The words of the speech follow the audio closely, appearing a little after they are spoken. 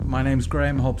my name's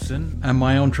Graham Hobson, and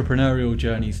my entrepreneurial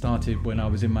journey started when I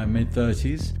was in my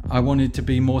mid-30s. I wanted to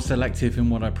be more selective in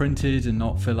what I printed and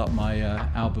not fill up my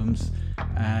albums,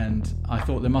 and I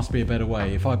thought there must be a better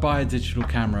way. If I buy a digital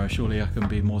camera, surely I can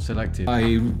be more selective.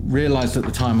 I realised at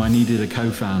the time I needed a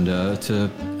co-founder to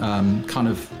kind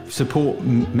of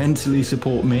mentally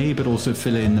support me, but also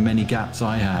fill in the many gaps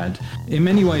I had. In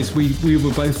many ways, we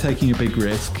were both taking a big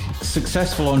risk.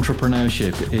 Successful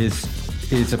entrepreneurship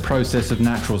is a process of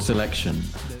natural selection.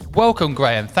 Welcome,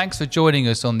 Graham. Thanks for joining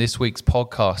us on this week's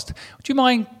podcast. Would you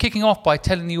mind kicking off by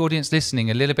telling the audience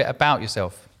listening a little bit about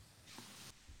yourself?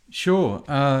 Sure.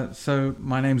 So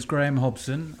my name's Graham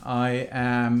Hobson. I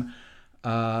am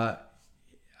I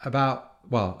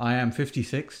am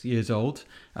 56 years old,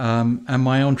 and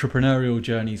my entrepreneurial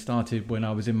journey started when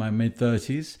I was in my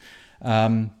mid-30s.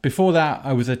 Before that,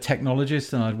 I was a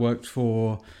technologist, and I'd worked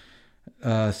for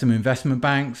some investment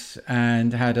banks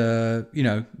and had a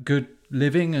good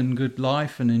living and good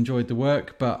life and enjoyed the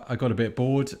work, but I got a bit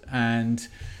bored. And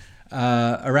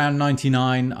around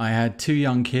 99, I had two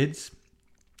young kids.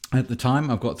 At the time,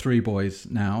 I've got three boys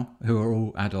now who are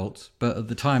all adults, but at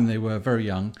the time they were very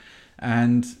young.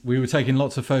 And we were taking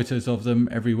lots of photos of them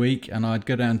every week, and I'd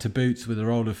go down to Boots with a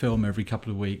roll of film every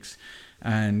couple of weeks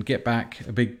and get back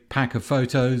a big pack of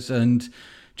photos and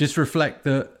just reflect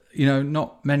that,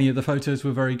 not many of the photos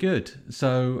were very good.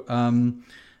 So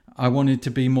I wanted to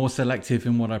be more selective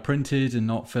in what I printed and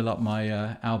not fill up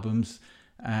my albums.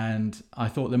 And I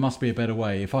thought there must be a better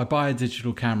way. If I buy a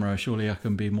digital camera, surely I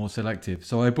can be more selective.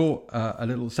 So I bought a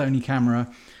little Sony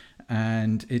camera,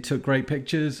 and it took great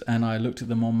pictures, and I looked at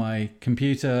them on my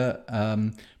computer,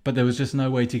 but there was just no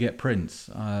way to get prints.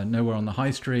 Nowhere on the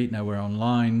high street, nowhere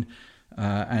online,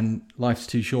 and life's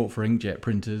too short for inkjet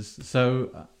printers.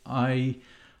 So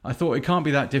I thought it can't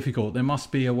be that difficult. There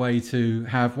must be a way to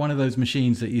have one of those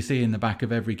machines that you see in the back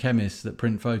of every chemist that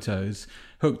print photos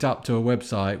hooked up to a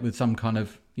website with some kind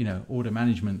of, order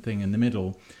management thing in the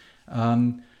middle.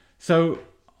 So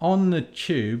on the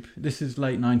tube, this is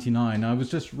late 99, I was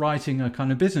just writing a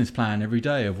kind of business plan every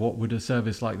day of what would a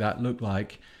service like that look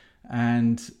like.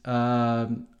 And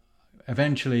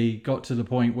eventually got to the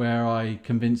point where I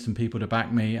convinced some people to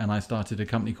back me, and I started a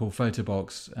company called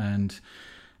Photobox. And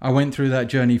I went through that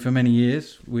journey for many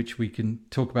years, which we can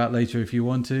talk about later if you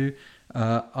want to.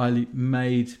 I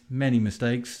made many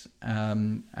mistakes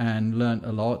and learnt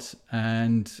a lot.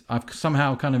 And I've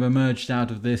somehow kind of emerged out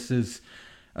of this as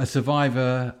a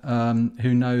survivor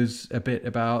who knows a bit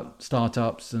about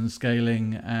startups and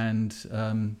scaling and,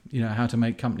 how to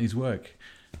make companies work.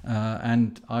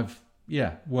 And I've,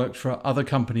 worked for other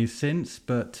companies since,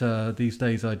 but these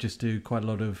days I just do quite a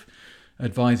lot of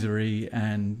advisory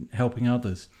and helping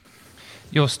others.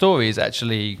 Your story is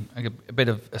actually a bit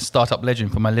of a startup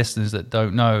legend for my listeners that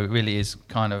don't know. It really is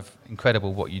kind of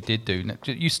incredible what you did do.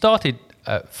 You started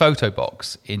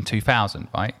Photobox in 2000,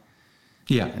 right?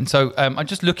 Yeah. And so I'm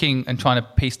just looking and trying to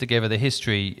piece together the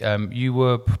history. You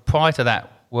were, prior to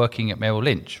that, working at Merrill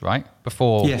Lynch, right?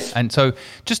 Before. Yes. And so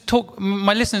just talk,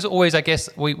 my listeners always, I guess,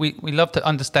 we love to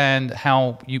understand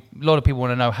how a lot of people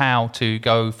want to know how to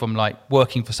go from like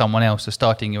working for someone else to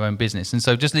starting your own business. And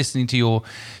so just listening to your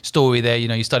story there,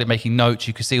 you started making notes,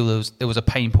 you could see there was a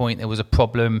pain point, there was a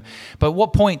problem. But at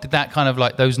what point did that kind of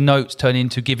like those notes turn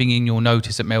into giving in your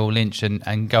notice at Merrill Lynch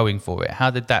and going for it? How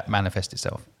did that manifest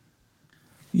itself?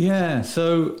 Yeah,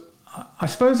 so I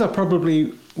suppose I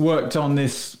probably worked on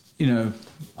this,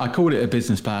 I called it a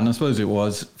business plan, I suppose it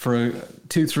was, for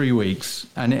 2-3 weeks.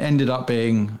 And it ended up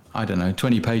being,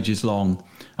 20 pages long.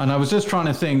 And I was just trying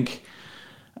to think,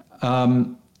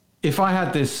 if I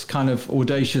had this kind of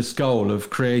audacious goal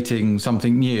of creating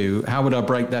something new, how would I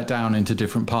break that down into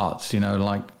different parts?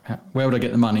 Like where would I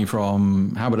get the money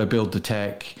from? How would I build the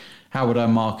tech? How would I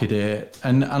market it?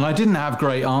 And I didn't have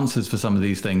great answers for some of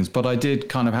these things, but I did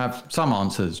kind of have some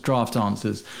answers, draft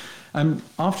answers. And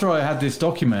after I had this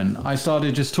document, I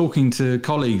started just talking to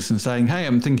colleagues and saying, hey,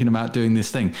 I'm thinking about doing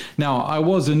this thing. Now, I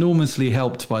was enormously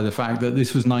helped by the fact that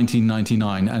this was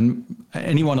 1999, and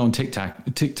anyone on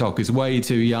TikTok is way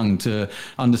too young to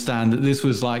understand that this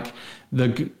was like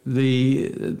the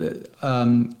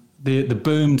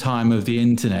boom time of the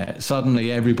internet.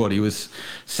 Suddenly everybody was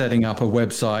setting up a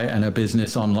website and a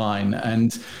business online,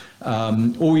 and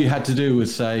all you had to do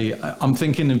was say, I'm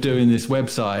thinking of doing this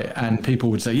website, and people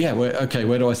would say, yeah, okay,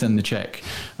 where do I send the check?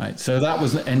 Right. So that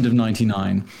was the end of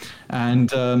 99. And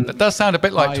that does sound a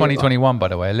bit like 2021, by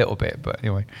the way, a little bit, but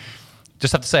anyway,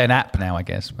 just have to say an app now, I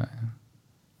guess. But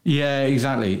Yeah,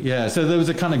 exactly. Yeah. So there was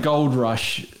a kind of gold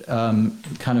rush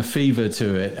kind of fever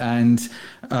to it. And,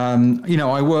 you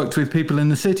know, I worked with people in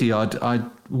the city. I'd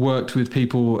worked with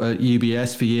people at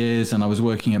UBS for years, and I was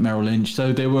working at Merrill Lynch.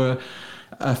 So there were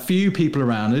a few people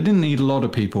around. I didn't need a lot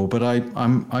of people, but I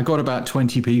got about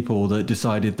 20 people that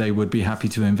decided they would be happy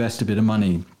to invest a bit of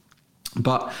money.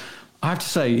 But I have to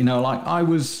say, like I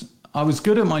was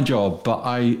good at my job, but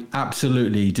I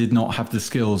absolutely did not have the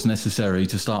skills necessary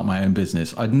to start my own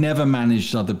business. I'd never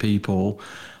managed other people.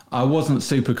 I wasn't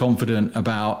super confident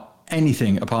about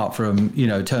anything apart from,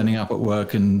 turning up at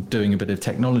work and doing a bit of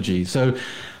technology. So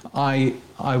I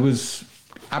was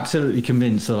absolutely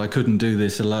convinced that I couldn't do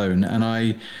this alone. And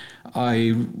I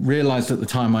realized at the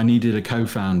time I needed a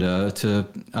co-founder to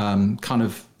kind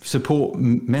of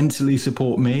mentally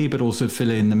support me, but also fill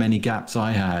in the many gaps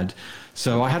I had.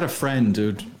 So I had a friend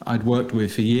who I'd worked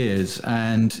with for years,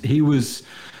 and he was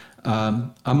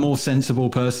a more sensible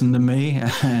person than me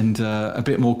and a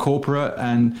bit more corporate.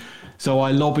 And so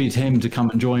I lobbied him to come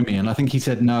and join me. And I think he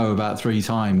said no about 3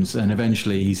 times. And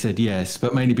eventually he said yes,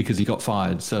 but mainly because he got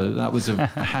fired. So that was a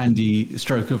handy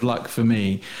stroke of luck for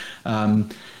me.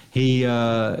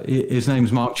 His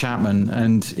name's Mark Chapman,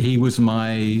 and he was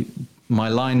my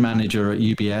line manager at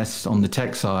UBS on the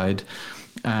tech side.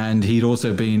 And he'd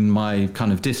also been my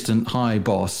kind of distant high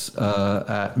boss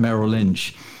at Merrill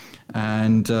Lynch.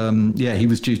 And he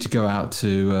was due to go out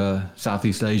to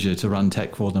Southeast Asia to run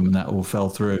tech for them, and that all fell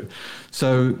through.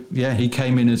 So, he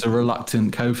came in as a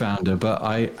reluctant co-founder, but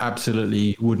I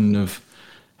absolutely wouldn't have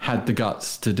had the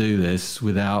guts to do this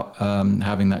without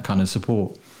having that kind of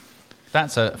support.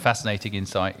 That's a fascinating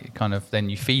insight. Kind of, then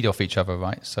you feed off each other,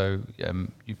 right? So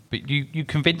you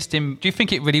convinced him. Do you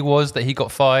think it really was that he got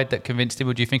fired that convinced him,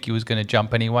 or do you think he was going to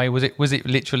jump anyway? Was it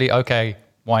literally, okay,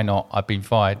 why not? I've been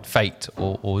fired, fate,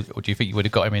 or do you think you would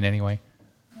have got him in anyway?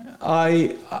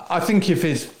 I think if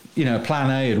his plan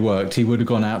A had worked, he would have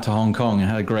gone out to Hong Kong and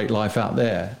had a great life out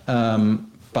there.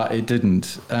 But it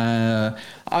didn't. Mark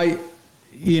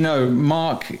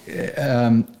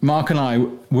and I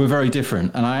were very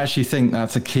different, and I actually think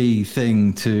that's a key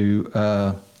thing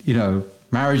to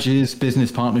marriages,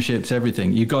 business partnerships,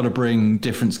 everything. You've got to bring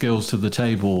different skills to the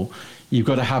table. You've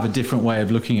got to have a different way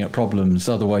of looking at problems,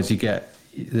 otherwise you get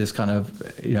this kind of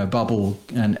bubble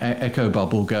and echo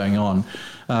bubble going on.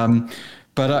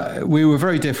 But we were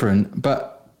very different.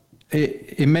 But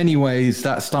in many ways,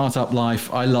 that startup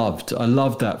life I loved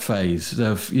that phase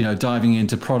of diving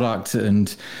into product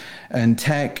and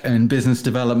tech and business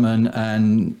development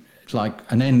and like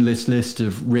an endless list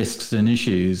of risks and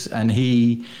issues. And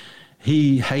he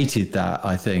hated that,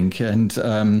 I think,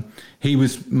 and he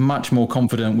was much more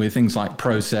confident with things like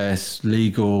process,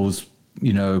 legals,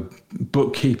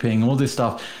 bookkeeping, all this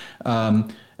stuff.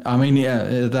 That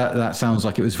sounds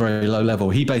like it was very low level.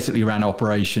 He basically ran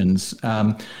operations.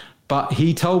 But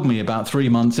he told me about 3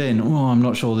 months in, I'm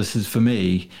not sure this is for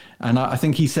me. And I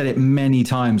think he said it many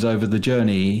times over the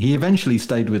journey. He eventually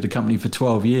stayed with the company for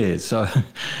 12 years. So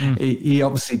he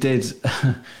obviously did.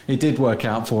 It did work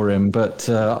out for him. But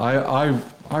I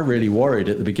really worried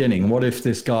at the beginning. What if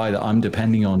this guy that I'm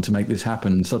depending on to make this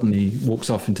happen suddenly walks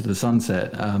off into the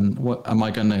sunset? What am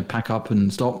I going to pack up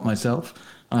and stop myself?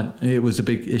 It was a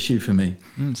big issue for me.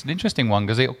 It's an interesting one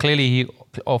because he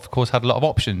of course had a lot of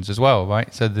options as well,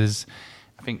 right? So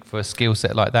I think for a skill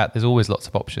set like that, there's always lots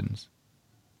of options.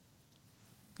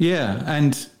 Yeah,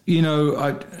 and in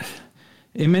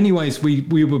many ways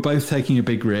we were both taking a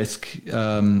big risk.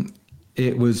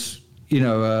 It was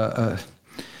the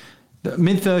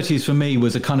mid-30s for me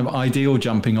was a kind of ideal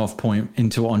jumping off point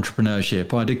into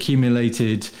entrepreneurship. I'd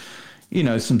accumulated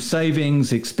some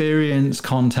savings, experience,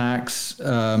 contacts,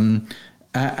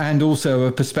 and also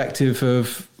a perspective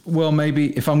of, well,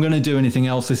 maybe if I'm going to do anything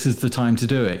else, this is the time to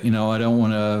do it. I don't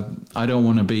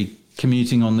want to be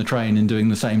commuting on the train and doing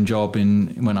the same job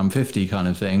when I'm 50 kind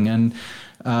of thing. And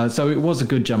so it was a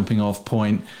good jumping off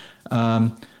point.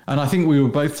 And I think we were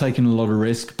both taking a lot of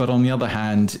risk. But on the other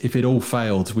hand, if it all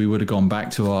failed, we would have gone back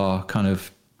to our kind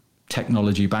of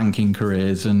technology banking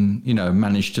careers and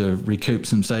managed to recoup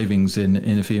some savings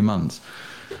in a few months.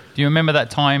 Do you remember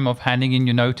that time of handing in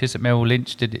your notice at Merrill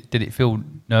Lynch? Did it feel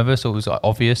nervous, or was it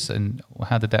obvious, and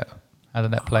how did that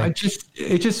play?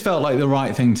 It just felt like the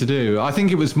right thing to do. I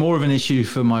think it was more of an issue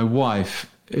for my wife,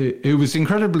 who was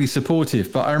incredibly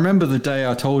supportive. But I remember the day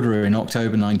I told her in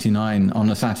October '99 on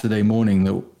a Saturday morning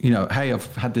that hey,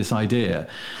 I've had this idea.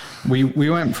 We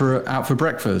went out for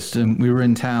breakfast and we were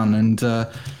in town, and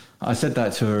I said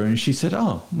that to her, and she said,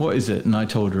 "Oh, what is it?" And I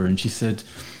told her, and she said,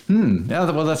 yeah,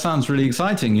 well, that sounds really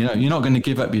exciting. You're not going to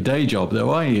give up your day job, though,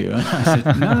 are you? And I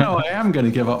said, no, I am going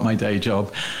to give up my day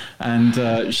job.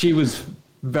 And she was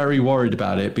very worried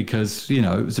about it because, you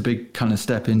know, it was a big kind of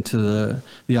step into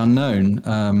the unknown.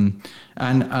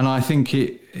 And I think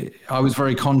I was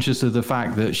very conscious of the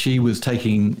fact that she was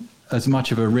taking as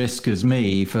much of a risk as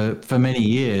me for many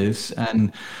years.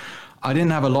 And I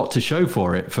didn't have a lot to show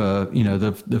for it for, you know,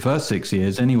 the first 6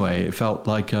 years anyway. It felt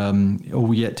like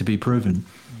all yet to be proven.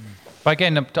 But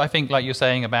again, I think like you're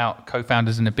saying about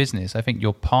co-founders in a business, I think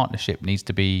your partnership needs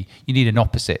to be, you need an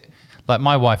opposite. Like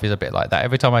my wife is a bit like that.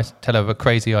 Every time I tell her a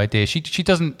crazy idea, she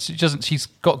doesn't, she's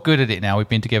got good at it now. We've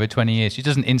been together 20 years. She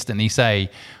doesn't instantly say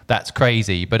that's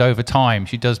crazy, but over time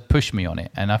she does push me on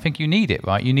it. And I think you need it,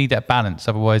 right? You need that balance.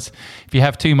 Otherwise, if you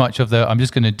have too much of the, I'm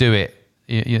just going to do it,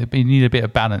 you need a bit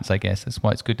of balance, I guess. That's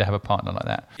why it's good to have a partner like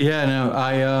that. Yeah,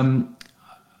 no,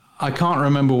 I can't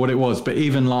remember what it was, but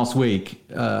even last week,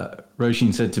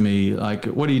 Roisin said to me, like,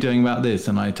 what are you doing about this?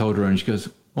 And I told her, and she goes,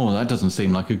 oh, that doesn't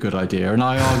seem like a good idea. And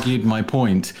I argued my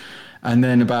point. And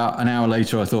then about an hour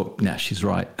later, I thought, nah, she's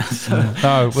right. This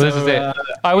is it.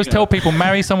 I always tell people,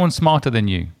 marry someone smarter than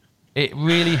you. It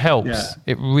really helps.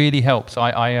 Yeah. It really helps.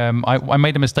 I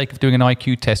made a mistake of doing an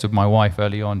IQ test with my wife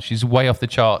early on. She's way off the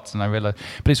charts, and I realized,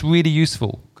 but it's really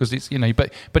useful because it's, you know,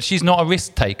 but she's not a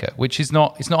risk taker, which is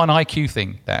not, it's not an IQ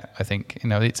thing. That I think, you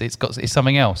know, it's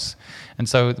something else. And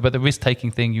so, but the risk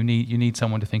taking thing, you need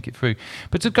someone to think it through.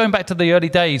 But just going back to the early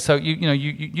days, so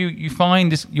you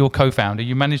find this, your co-founder,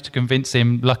 you managed to convince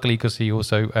him, luckily, because he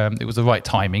also it was the right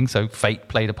timing, so fate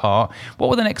played a part. What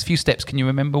were the next few steps? Can you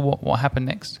remember what happened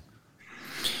next?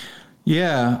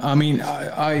 Yeah, I mean,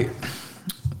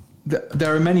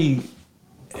 there are many.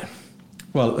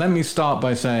 Well, let me start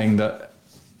by saying that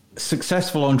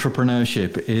successful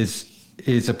entrepreneurship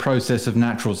is a process of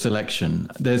natural selection.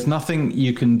 There's nothing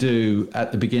you can do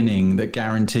at the beginning that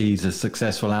guarantees a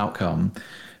successful outcome,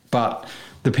 but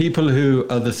the people who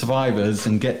are the survivors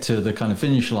and get to the kind of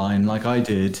finish line, like I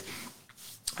did.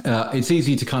 It's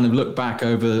easy to kind of look back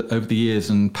over the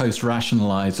years and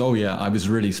post-rationalize, oh yeah, I was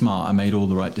really smart, I made all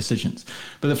the right decisions.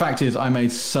 But the fact is, I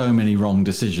made so many wrong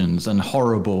decisions and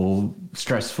horrible,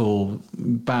 stressful,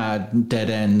 bad,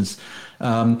 dead ends.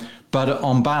 But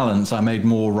on balance, I made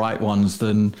more right ones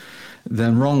than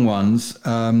wrong ones.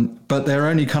 But they're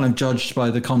only kind of judged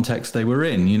by the context they were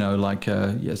in. You know, like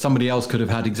somebody else could have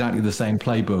had exactly the same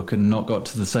playbook and not got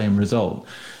to the same result.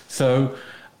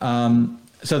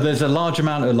 So there's a large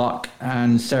amount of luck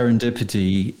and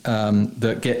serendipity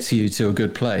that gets you to a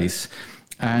good place.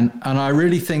 And I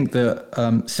really think that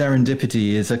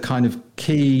serendipity is a kind of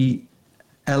key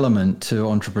element to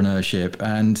entrepreneurship,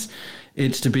 and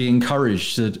it's to be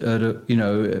encouraged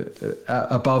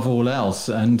above all else.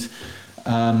 And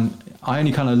I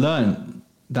only kind of learned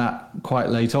that quite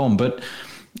late on. But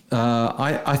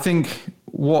I think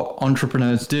what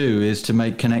entrepreneurs do is to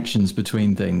make connections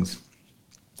between things.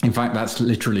 In fact, that's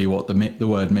literally what the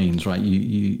word means, right?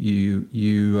 You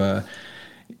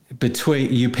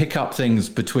pick up things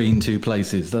between two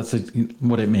places. That's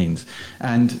what it means.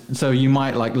 And so you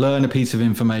might like learn a piece of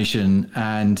information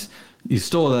and you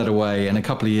store that away, and a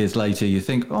couple of years later you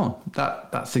think, oh,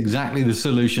 that's exactly the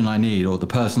solution I need, or the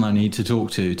person I need to talk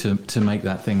to make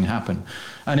that thing happen.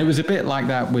 And it was a bit like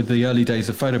that with the early days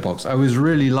of Photobox. I was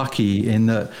really lucky in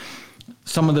that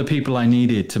some of the people I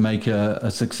needed to make a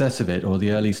success of it, or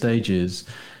the early stages,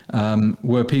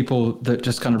 were people that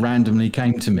just kind of randomly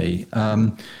came to me.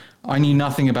 I knew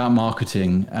nothing about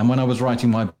marketing. And when I was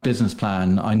writing my business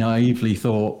plan, I naively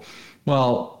thought,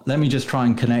 well, let me just try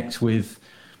and connect with,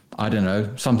 I don't know,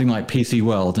 something like PC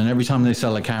World. And every time they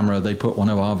sell a camera, they put one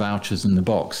of our vouchers in the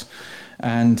box.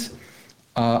 And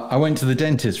I went to the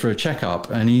dentist for a checkup,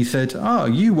 and he said, oh,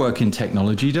 you work in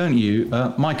technology, don't you?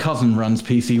 My cousin runs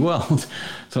PC World.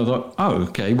 So I thought, oh,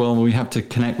 okay, well, we have to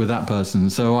connect with that person.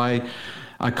 So I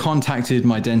contacted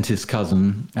my dentist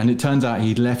cousin, and it turns out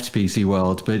he'd left PC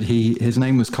World, but his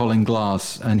name was Colin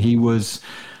Glass, and he was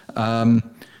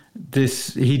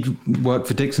he'd worked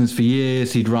for Dixon's for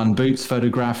years. He'd run Boots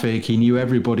Photographic. He knew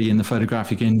everybody in the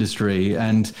photographic industry,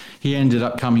 and he ended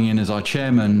up coming in as our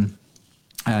chairman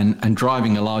and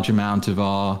driving a large amount of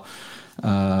our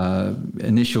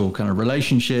initial kind of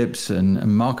relationships and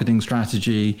marketing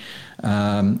strategy.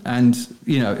 And,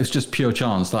 you know, it's just pure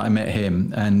chance that I met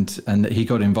him and that he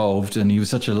got involved, and he was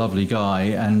such a lovely guy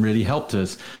and really helped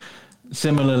us.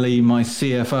 Similarly, my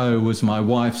CFO was my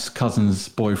wife's cousin's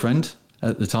boyfriend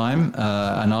at the time.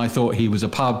 And I thought he was a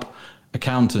pub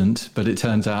accountant, but it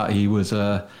turns out he was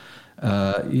a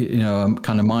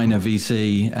kind of minor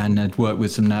VC and had worked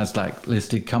with some NASDAQ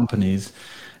listed companies.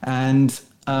 And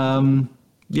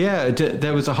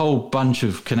there was a whole bunch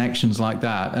of connections like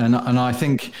that. And I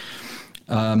think,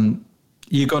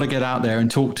 you got to get out there and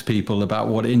talk to people about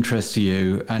what interests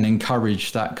you and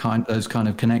encourage those kind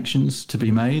of connections to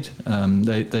be made.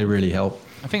 They really help.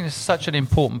 I think this is such an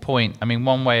important point. I mean,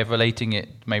 one way of relating it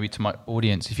maybe to my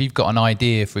audience, if you've got an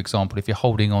idea, for example, if you're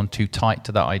holding on too tight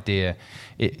to that idea,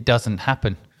 it doesn't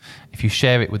happen. If you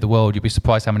share it with the world, you'll be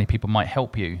surprised how many people might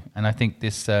help you. And I think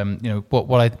this,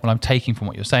 what I'm taking from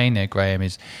what you're saying there, Graham,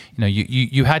 is,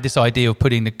 you had this idea of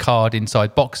putting the card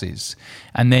inside boxes,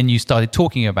 and then you started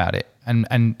talking about it. And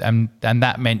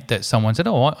that meant that someone said,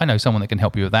 "Oh, I know someone that can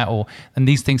help you with that," and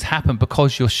these things happen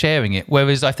because you're sharing it.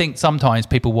 Whereas I think sometimes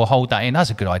people will hold that in.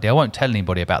 That's a good idea. I won't tell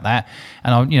anybody about that,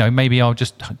 and maybe I'll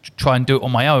just try and do it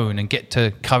on my own and get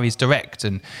to Curry's Direct.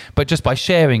 But just by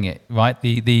sharing it, right?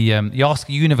 You ask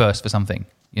the universe for something.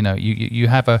 You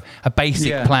have a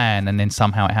basic plan, and then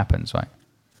somehow it happens, right?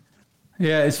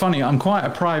 Yeah, it's funny. I'm quite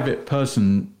a private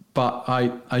person, but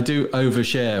I do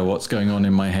overshare what's going on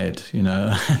in my head, and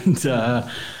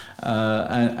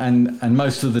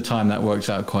most of the time that works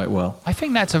out quite well. I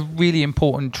think that's a really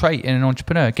important trait in an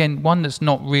entrepreneur. Again, one that's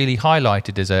not really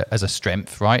highlighted as a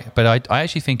strength, right? But I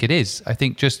actually think it is. I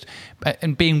think just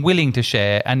and being willing to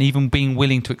share, and even being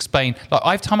willing to explain. Like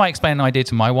every time I explain an idea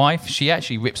to my wife, she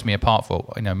actually rips me apart for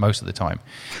most of the time.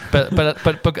 But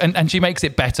and she makes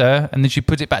it better, and then she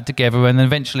puts it back together, and then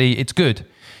eventually it's good.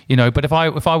 But if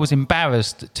I was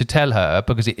embarrassed to tell her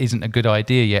because it isn't a good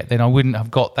idea yet, then I wouldn't have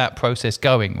got that process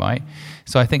going, right?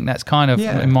 So I think that's kind of,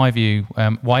 in my view,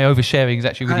 why oversharing is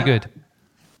actually really good.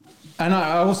 And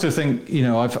I also think,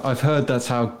 I've heard that's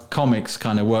how comics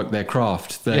kind of work their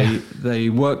craft. They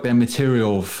work their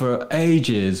material for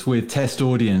ages with test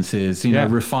audiences,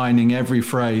 refining every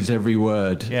phrase, every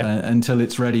word until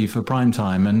it's ready for prime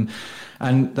time.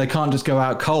 And they can't just go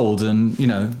out cold and,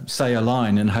 say a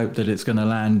line and hope that it's going to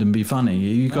land and be funny.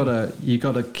 You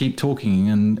gotta keep talking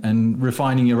and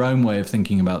refining your own way of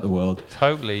thinking about the world.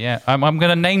 Totally, yeah. I'm going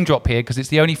to name drop here because it's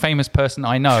the only famous person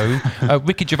I know.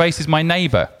 Ricky Gervais is my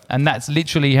neighbour, and that's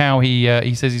literally how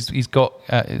he says he's got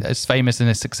as famous and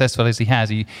as successful as he has.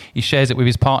 He shares it with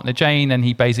his partner Jane, and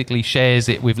he basically shares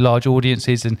it with large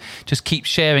audiences and just keeps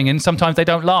sharing. And sometimes they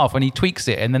don't laugh when he tweaks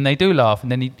it, and then they do laugh,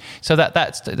 and then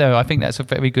I think that's a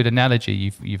very good analogy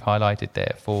you've highlighted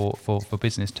there for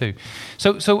business too.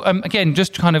 So again,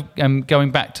 just kind of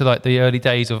going back to like the early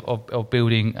days of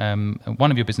building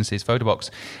one of your businesses, Photobox.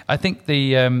 I think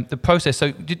the process.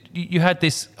 So you had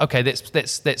this. Okay,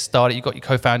 let's start it. You got your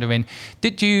co-founder in.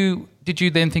 Did you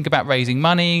then think about raising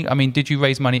money? I mean, did you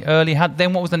raise money early?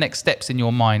 Then what was the next steps in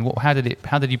your mind? How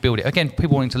did you build it? Again,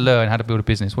 people wanting to learn how to build a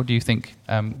business. What do you think?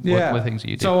 What were things that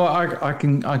you did? So I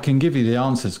can give you the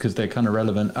answers because they're kind of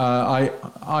relevant. I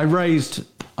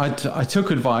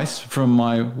took advice from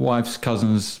my wife's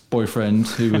cousin's boyfriend,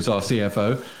 who was our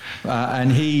CFO,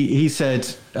 and he said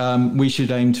we should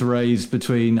aim to raise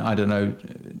between, I don't know,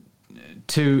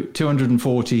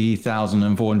 240,000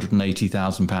 and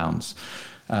 480,000 pounds.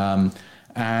 And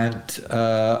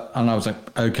I was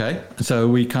like, okay. So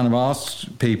we kind of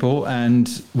asked people,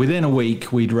 and within a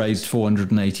week we'd raised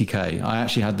 480k. I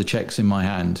actually had the checks in my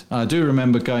hand. I do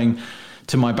remember going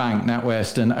to my bank,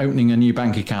 NatWest, and opening a new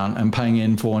bank account and paying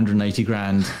in 480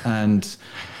 grand. And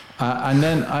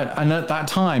then at that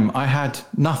time I had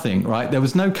nothing, right? There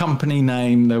was no company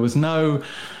name. There was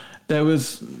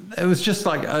just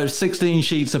like 16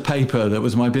 sheets of paper that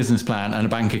was my business plan and a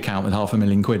bank account with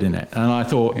 £500,000 in it. And I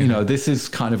thought, this is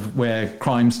kind of where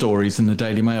crime stories in the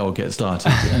Daily Mail get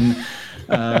started.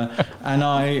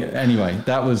 Anyway,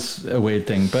 that was a weird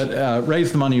thing, but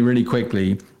raised the money really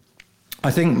quickly. I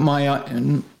think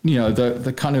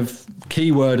the kind of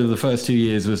key word of the first 2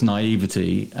 years was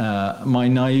naivety. My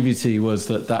naivety was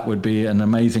that would be an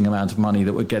amazing amount of money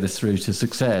that would get us through to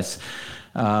success.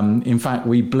 In fact,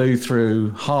 we blew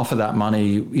through half of that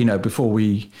money, before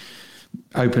we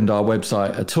opened our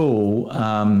website at all.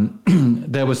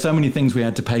 There were so many things we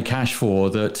had to pay cash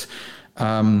for that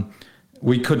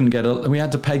we couldn't we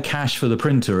had to pay cash for the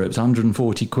printer. It was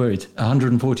 140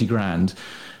 grand.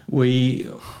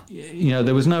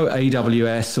 There was no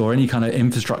AWS or any kind of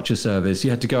infrastructure service. You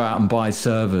had to go out and buy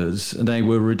servers, and they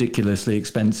were ridiculously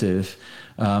expensive.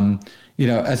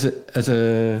 As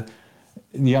a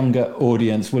younger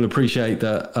audience will appreciate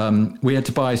that we had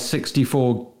to buy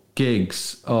 64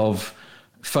 gigs of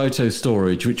photo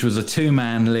storage, which was a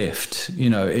 2-man lift.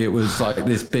 It was like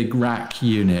this big rack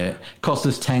unit, cost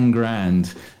us 10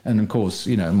 grand. And of course,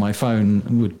 my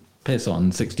phone would piss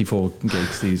on 64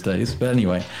 gigs these days. But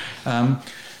anyway,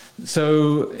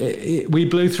 so we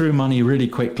blew through money really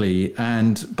quickly.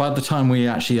 And by the time we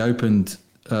actually opened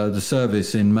the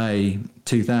service in May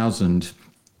 2000,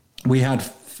 we had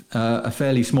a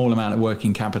fairly small amount of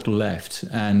working capital left,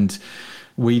 and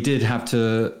we did have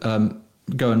to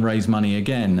go and raise money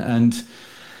again. And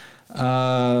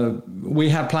we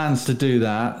had plans to do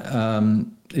that.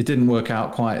 It didn't work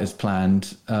out quite as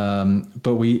planned,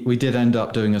 but we did end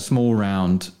up doing a small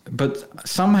round. But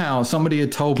somehow somebody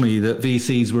had told me that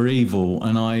VCs were evil,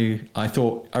 and I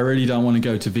thought, I really don't want to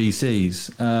go to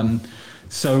VCs.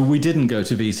 So we didn't go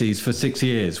to VCs for 6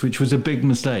 years, which was a big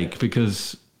mistake,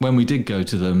 because when we did go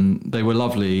to them, they were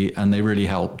lovely and they really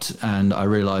helped. And I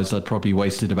realized I'd probably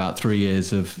wasted about 3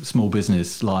 years of small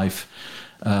business life,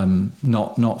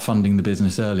 not funding the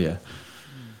business earlier.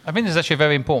 I think this is actually a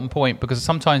very important point, because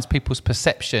sometimes people's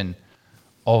perception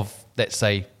of, let's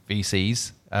say,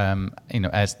 VCs,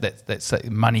 as let's say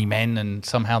money men, and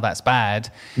somehow that's bad.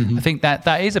 Mm-hmm. I think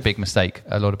that is a big mistake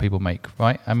a lot of people make,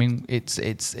 right? I mean, it's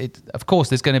of course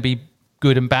there's going to be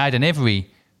good and bad in every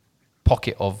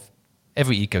pocket of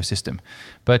every ecosystem,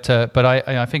 but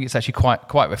I think it's actually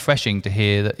quite refreshing to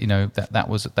hear that that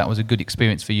was a good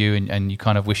experience for you, and you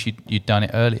kind of wish you'd done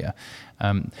it earlier.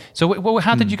 So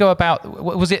how did you go about?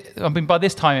 Was it? I mean, by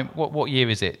this time, what year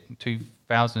is it?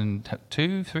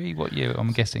 2002, 3? What year?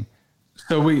 I'm guessing.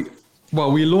 So we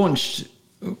launched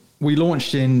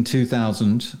in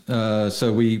 2000.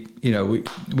 So we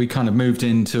kind of moved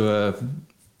into a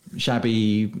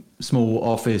shabby small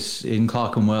office in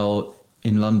Clerkenwell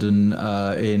in London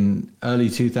in early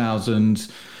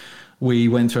 2000s. We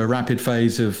went through a rapid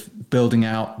phase of building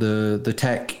out the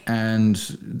tech and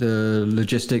the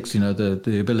logistics,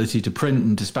 the ability to print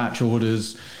and dispatch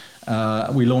orders.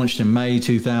 We launched in May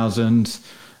 2000,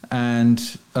 and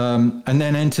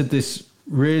then entered this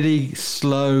really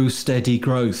slow, steady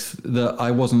growth that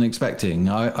I wasn't expecting.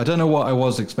 I don't know what I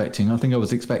was expecting. I think I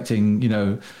was expecting,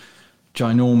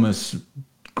 ginormous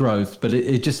growth, but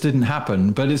it just didn't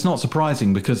happen. But it's not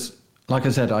surprising, because, like I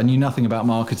said, I knew nothing about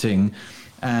marketing,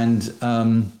 and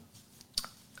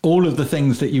all of the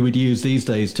things that you would use these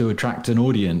days to attract an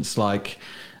audience, like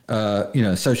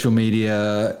social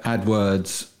media,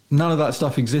 AdWords, none of that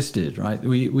stuff existed, right?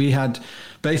 We had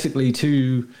basically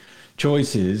two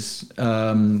choices.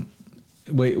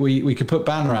 We could put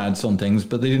banner ads on things,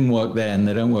 but they didn't work then.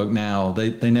 They don't work now.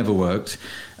 They never worked.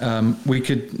 We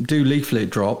could do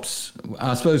leaflet drops.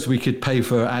 I suppose we could pay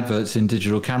for adverts in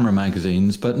digital camera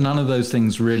magazines, but none of those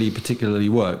things really particularly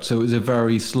worked. So it was a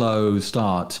very slow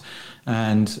start.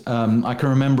 And I can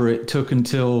remember it took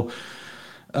until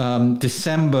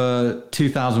December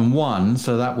 2001.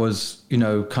 So that was,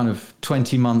 kind of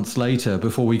 20 months later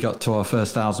before we got to our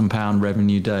first £1,000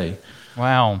 revenue day.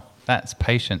 Wow, that's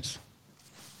patience.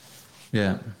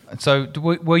 Yeah. So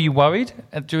were you worried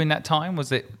during that time?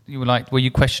 Were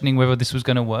you questioning whether this was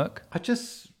going to work? I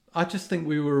just think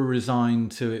we were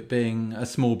resigned to it being a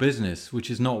small business, which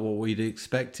is not what we'd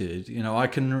expected. We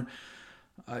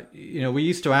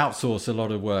used to outsource a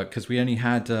lot of work because we only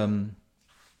had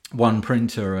one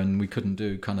printer, and we couldn't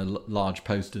do kind of large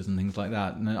posters and things like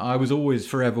that. And I was always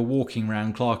forever walking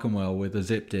around Clerkenwell with a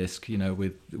zip disk,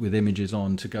 with images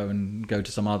on, to go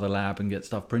to some other lab and get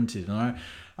stuff printed. And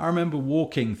I remember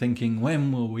walking thinking,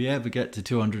 when will we ever get to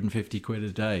 250 quid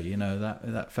a day?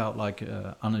 That felt like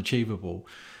unachievable.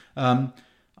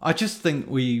 I just think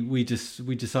we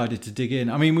decided to dig in.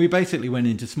 I mean, we basically went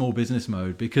into small business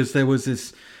mode because there was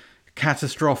this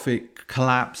catastrophic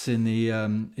collapse in the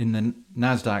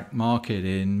Nasdaq market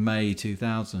in May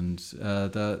 2000.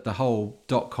 The whole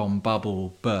 .com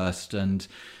bubble burst, and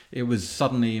it was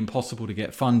suddenly impossible to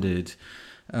get funded.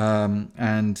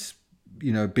 And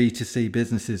B2C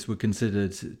businesses were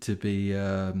considered to be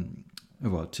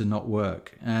to not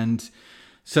work. And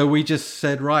so we just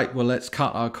said, right, well, let's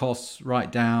cut our costs right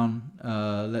down.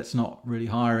 Let's not really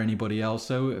hire anybody else.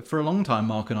 So for a long time,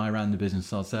 Mark and I ran the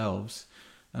business ourselves.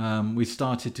 We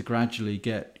started to gradually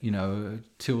get, 2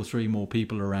 or 3 more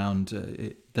people around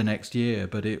the next year,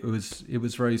 but it was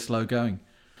very slow going.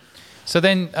 So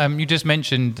then you just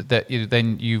mentioned that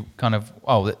then you kind of,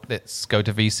 let's go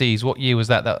to VCs. What year was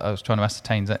that I was trying to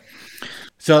ascertain that?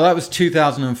 So that was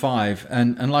 2005.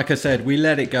 And like I said, we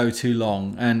let it go too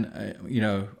long. And,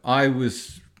 I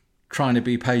was trying to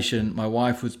be patient. My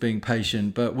wife was being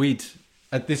patient. But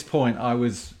at this point, I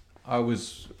was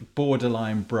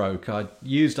borderline broke. I'd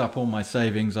used up all my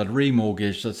savings. I'd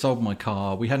remortgaged. I'd sold my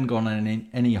car. We hadn't gone on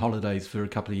any holidays for a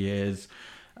couple of years.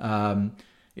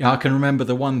 I can remember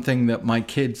the one thing that my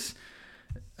kids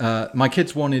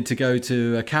wanted to go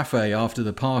to a cafe after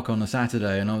the park on a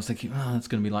Saturday, and I was thinking, it's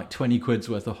going to be like 20 quid's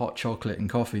worth of hot chocolate and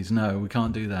coffees. No, we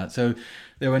can't do that. So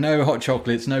there were no hot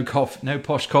chocolates, no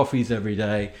posh coffees every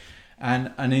day.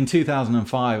 And in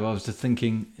 2005, I was just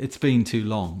thinking, it's been too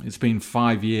long. It's been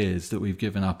 5 years that we've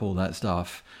given up all that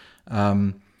stuff.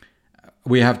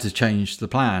 we have to change the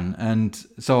plan. And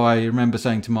so I remember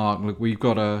saying to Mark, look, we've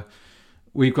got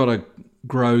to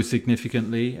grow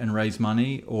significantly and raise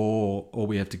money, or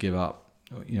we have to give up,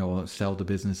 or sell the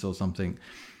business or something.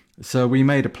 So we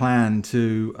made a plan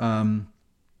to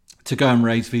go and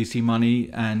raise VC money,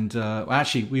 and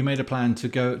actually we made a plan to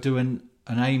go do an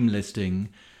AIM listing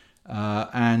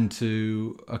and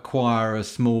to acquire a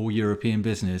small European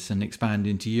business and expand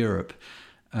into Europe.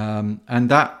 And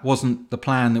that wasn't the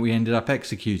plan that we ended up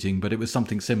executing, but it was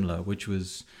something similar, which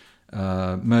was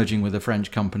merging with a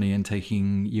French company and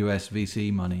taking US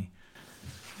VC money.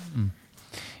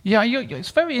 Yeah,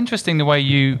 it's very interesting the way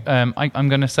you. I'm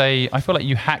going to say I feel like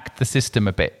you hacked the system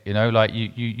a bit. Like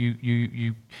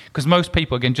you because most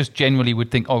people again just generally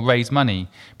would think, oh, raise money,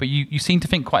 but you seem to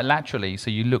think quite laterally. So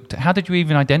you looked. How did you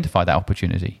even identify that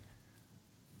opportunity?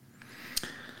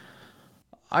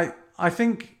 I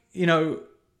think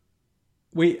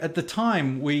we at the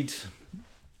time we'd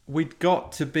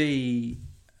got to be.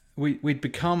 We'd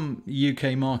become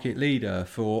UK market leader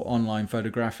for online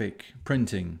photographic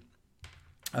printing.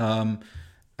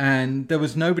 And there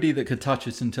was nobody that could touch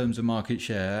us in terms of market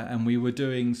share, and we were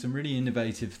doing some really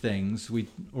innovative things. We'd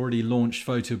already launched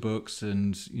photo books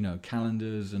and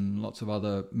calendars and lots of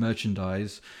other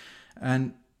merchandise,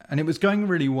 and it was going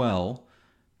really well,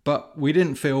 but we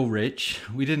didn't feel rich.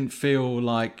 We didn't feel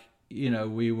like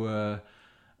we were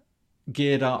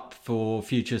geared up for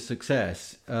future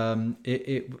success.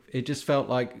 It just felt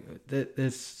like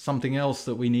there's something else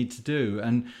that we need to do.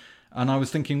 And I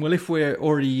was thinking, well, if we're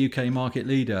already UK market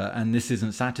leader and this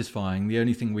isn't satisfying, the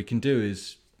only thing we can do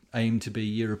is aim to be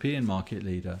European market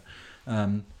leader.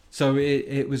 So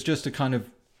it was just a kind of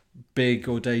big,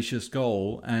 audacious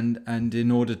goal. And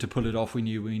in order to pull it off, we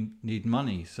knew we need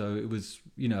money. So it was,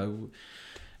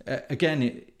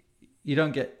 again, you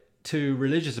don't get too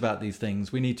religious about these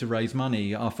things. We need to raise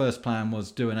money. Our first plan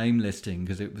was do an AIM listing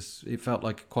because it felt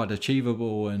like quite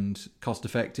achievable and cost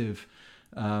effective.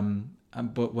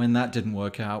 But when that didn't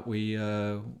work out, we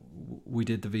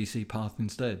did the VC path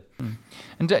instead.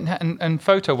 And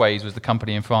Photoways was the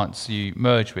company in France you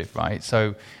merged with, right?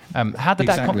 So how did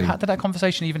that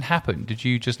conversation even happen? Did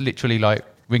you just literally like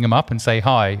ring them up and say,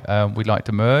 hi, we'd like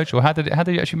to merge? Or how did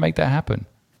you actually make that happen?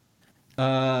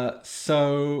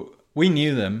 So we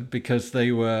knew them because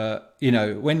they were,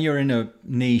 when you're in a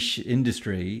niche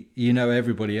industry,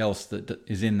 everybody else that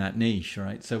is in that niche,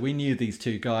 right? So we knew these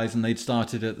two guys, and they'd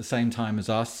started at the same time as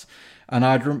us.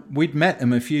 And we'd met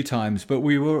them a few times, but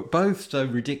we were both so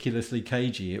ridiculously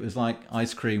cagey. It was like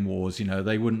ice cream wars,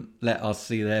 they wouldn't let us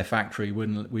see their factory,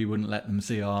 we wouldn't let them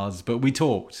see ours, but we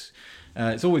talked.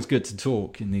 It's always good to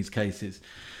talk in these cases.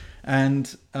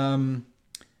 And when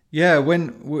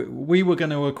we were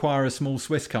going to acquire a small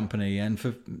Swiss company, and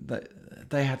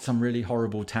they had some really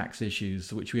horrible tax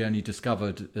issues, which we only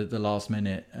discovered at the last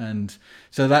minute. And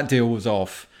so that deal was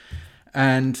off.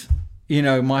 And,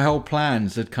 my whole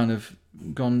plans had kind of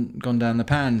gone down the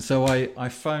pan. So I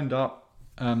phoned up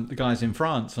the guys in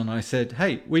France and I said,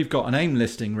 hey, we've got an AIM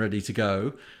listing ready to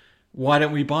go. Why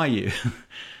don't we buy you?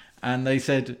 And they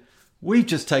said, we've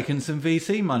just taken some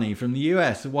VC money from the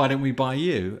US. Why don't we buy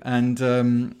you? And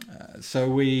so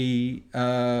we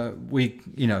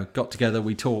got together,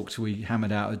 we talked, we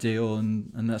hammered out a deal,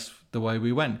 and that's the way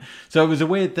we went. So it was a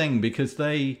weird thing because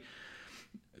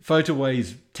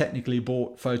Photoways technically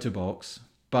bought Photobox,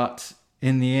 but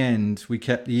in the end, we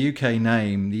kept the UK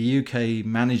name, the UK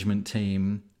management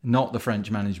team, not the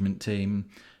French management team.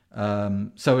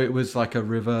 So it was like a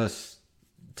reverse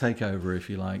takeover, if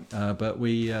you like. But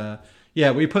we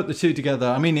put the two together.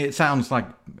 I mean, it sounds like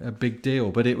a big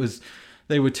deal, but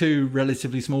they were two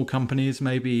relatively small companies,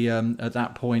 maybe at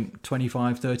that point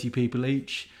 25, 30 people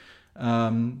each.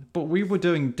 But we were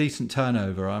doing decent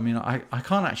turnover. I mean, I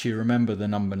can't actually remember the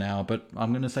number now, but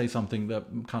I'm going to say something that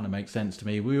kind of makes sense to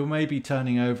me. We were maybe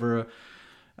turning over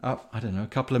a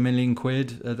couple of million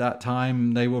quid at that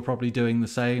time. They were probably doing the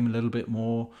same, a little bit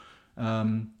more.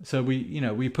 So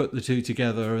we put the two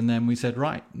together, and then we said,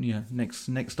 right, next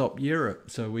stop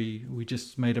Europe. So we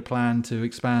just made a plan to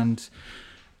expand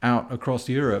out across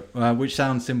Europe, which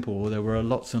sounds simple. There were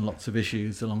lots and lots of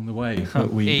issues along the way,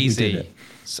 but we did it.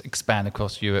 Expand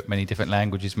across Europe, many different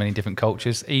languages, many different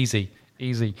cultures. Easy.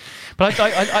 But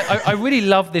I really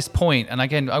love this point, and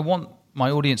again, I want my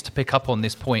audience to pick up on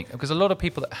this point, because a lot of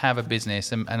people that have a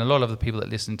business and a lot of the people that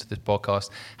listen to this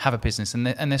podcast have a business and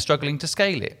they're struggling to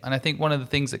scale it. And I think one of the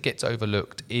things that gets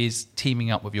overlooked is teaming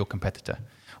up with your competitor,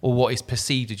 or what is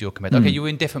perceived as your competitor. Okay, you're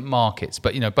in different markets,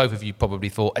 but both of you probably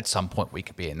thought at some point we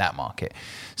could be in that market.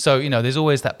 So there's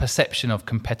always that perception of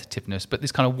competitiveness, but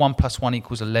this kind of 1 + 1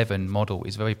 = 11 model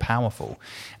is very powerful.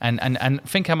 And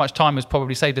think how much time was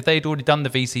probably saved if they'd already done the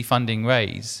VC funding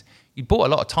raise. You bought a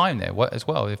lot of time there as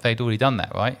well if they'd already done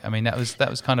that, right? I mean, that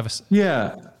was kind of a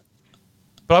yeah.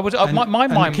 But I would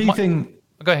my key thing.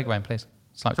 Go ahead, Graham, please.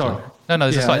 Sorry. No,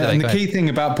 there's a slight delay. And the key thing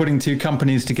about putting two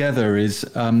companies together is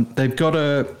it's got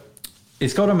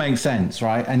to make sense,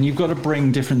 right? And you've got to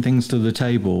bring different things to the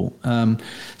table.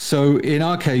 So in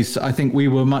our case, I think we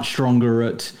were much stronger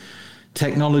at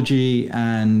technology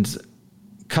and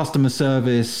customer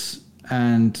service,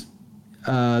 and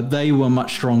they were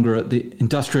much stronger at the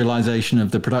industrialization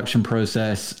of the production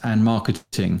process and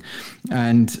marketing.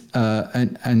 And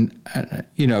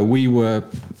we were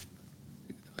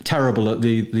terrible at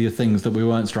the things that we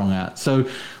weren't strong at. So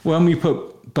when we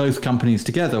put both companies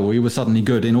together, we were suddenly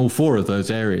good in all four of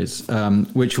those areas,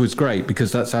 which was great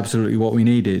because that's absolutely what we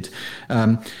needed.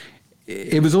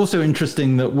 It was also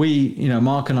interesting that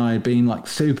Mark and I had been like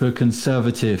super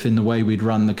conservative in the way we'd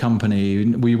run the company.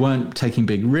 We weren't taking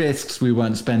big risks. We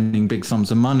weren't spending big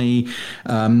sums of money.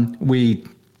 We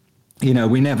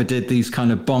never did these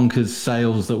kind of bonkers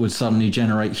sales that would suddenly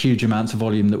generate huge amounts of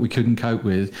volume that we couldn't cope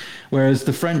with. Whereas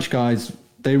the French guys,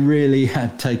 they really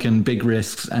had taken big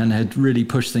risks and had really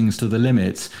pushed things to the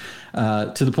limits,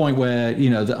 to the point where,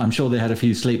 I'm sure they had a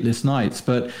few sleepless nights.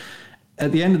 But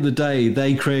at the end of the day,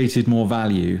 they created more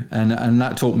value. And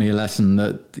that taught me a lesson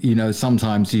that,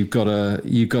 sometimes you've got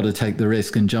to take the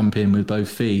risk and jump in with both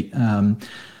feet.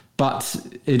 But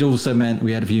it also meant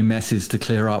we had a few messes to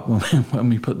clear up when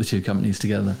we put the two companies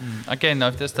together. Again,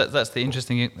 that's the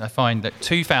interesting thing. I find that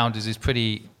two founders is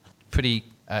pretty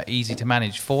easy to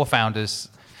manage. Four founders,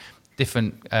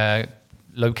 different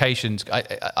locations.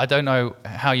 I don't know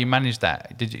how you manage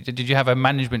that. Did you have a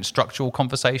management structural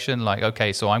conversation? Like,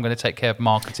 okay, so I'm going to take care of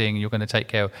marketing, and you're going to take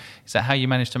care of... Is that how you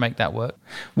managed to make that work?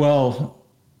 Well,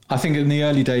 I think in the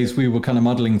early days we were kind of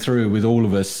muddling through with all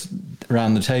of us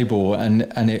around the table, and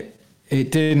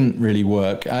it didn't really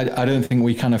work. I don't think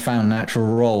we kind of found natural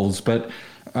roles, but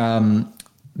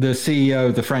the CEO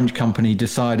of the French company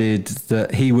decided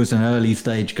that he was an early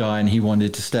stage guy and he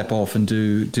wanted to step off and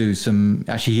do some...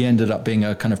 Actually, he ended up being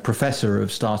a kind of professor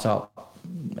of startup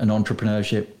and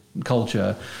entrepreneurship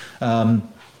culture.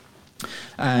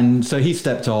 And so he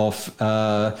stepped off.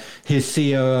 His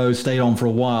COO stayed on for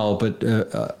a while, but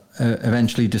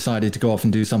eventually decided to go off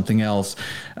and do something else.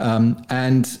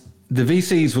 And the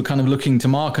VCs were kind of looking to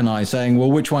Mark and I saying, well,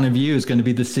 which one of you is going to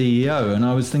be the CEO? And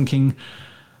I was thinking,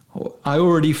 I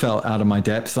already felt out of my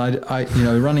depths.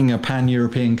 Running a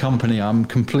pan-European company, I'm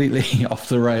completely off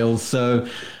the rails. So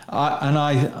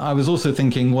I was also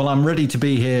thinking, well, I'm ready to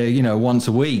be here, once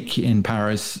a week in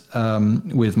Paris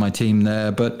with my team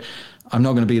there, but I'm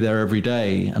not going to be there every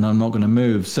day and I'm not going to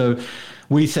move. So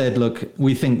we said, look,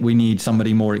 we think we need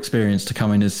somebody more experienced to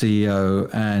come in as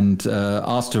CEO, and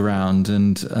asked around,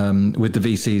 and with the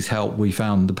VC's help, we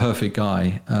found the perfect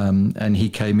guy, and he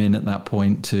came in at that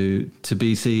point to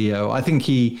be CEO. I think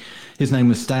his name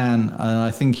was Stan, and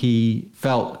I think he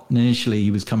felt initially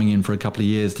he was coming in for a couple of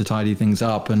years to tidy things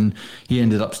up, and he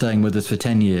ended up staying with us for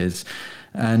 10 years.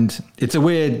 And it's a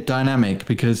weird dynamic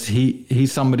because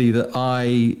he's somebody that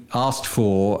I asked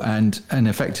for and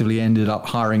effectively ended up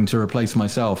hiring to replace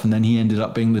myself. And then he ended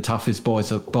up being the toughest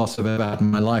boss I've ever had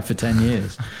in my life for 10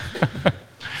 years.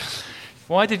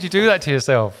 Why did you do that to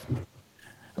yourself?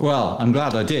 Well, I'm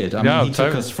glad I did. I mean, he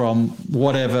took us from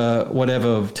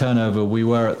whatever turnover we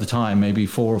were at the time, maybe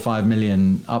 4 or 5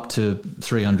 million, up to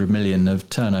 300 million of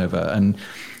turnover. And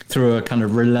through a kind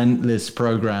of relentless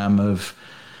program of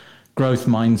growth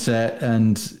mindset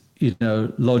and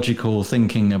logical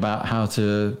thinking about how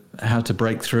to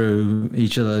break through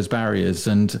each of those barriers.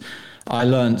 And I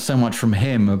learned so much from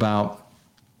him about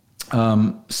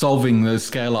solving those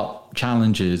scale up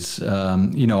challenges.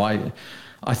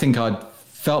 I think I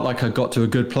felt like I got to a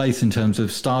good place in terms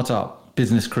of startup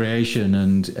business creation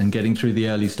and getting through the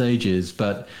early stages,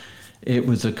 but it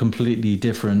was a completely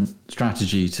different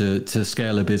strategy to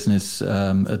scale a business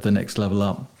at the next level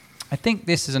up. I think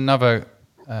this is another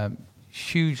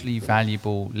hugely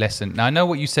valuable lesson. Now, I know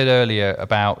what you said earlier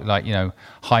about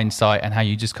hindsight and how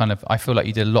you just I feel like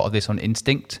you did a lot of this on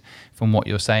instinct from what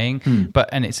you're saying,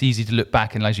 and it's easy to look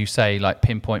back and, as you say,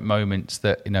 pinpoint moments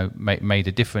that, made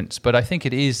a difference. But I think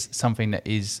it is something that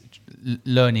is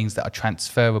learnings that are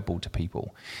transferable to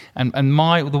people. And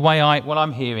what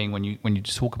I'm hearing when you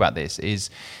just talk about this is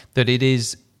that it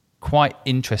is quite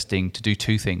interesting to do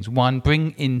two things. One,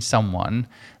 bring in someone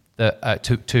that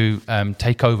to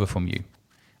take over from you,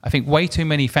 I think way too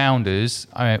many founders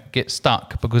get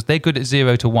stuck because they're good at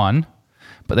 0 to 1,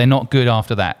 but they're not good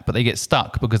after that. But they get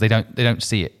stuck because they don't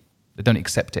see it, they don't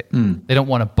accept it. They don't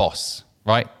want a boss,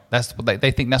 right? That's what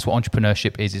they think. That's what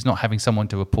entrepreneurship is. It's not having someone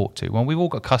to report to. Well, we've all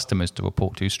got customers to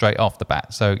report to straight off the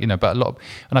bat. So but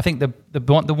and I think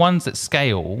the ones that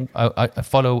scale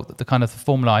follow the kind of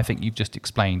formula I think you've just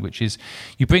explained, which is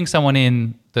you bring someone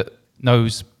in that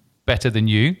knows better than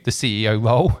you, the CEO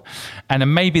role, and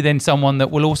then maybe then someone that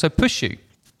will also push you,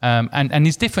 and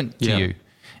is different to you.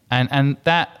 And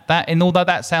that and although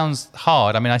that sounds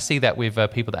hard, I mean, I see that with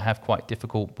people that have quite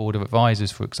difficult board of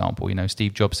advisors, for example.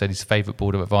 Steve Jobs said his favorite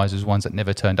board of advisors were ones that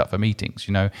never turned up for meetings,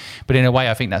 But in a way,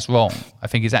 I think that's wrong. I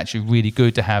think it's actually really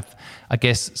good to have, I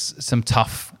guess, some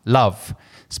tough love,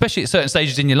 especially at certain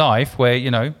stages in your life where,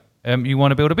 you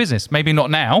want to build a business. Maybe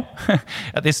not now.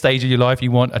 At this stage of your life,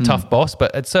 you want a tough boss,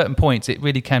 but at certain points, it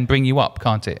really can bring you up,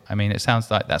 can't it? I mean, it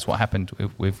sounds like that's what happened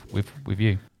with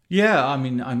you. Yeah, I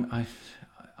mean,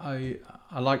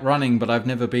 I like running, but I've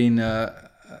never been a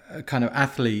kind of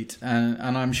athlete,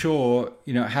 and I'm sure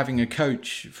having a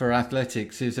coach for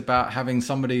athletics is about having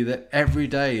somebody that every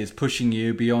day is pushing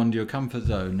you beyond your comfort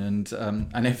zone,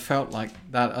 and it felt like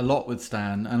that a lot with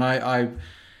Stan, and I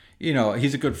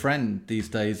he's a good friend these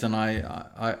days, and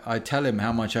I tell him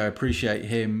how much I appreciate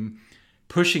him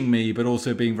pushing me, but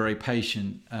also being very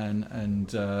patient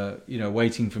and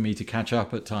waiting for me to catch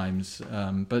up at times.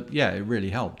 But yeah, it really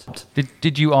helped.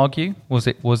 Did you argue? Was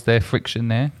there friction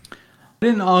there? I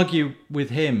didn't argue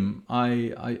with him.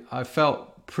 I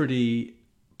felt pretty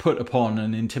put upon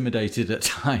and intimidated at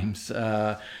times,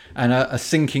 and a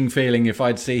sinking feeling if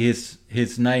I'd see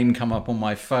his name come up on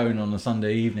my phone on a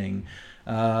Sunday evening.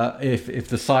 If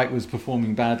the site was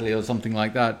performing badly or something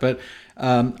like that. But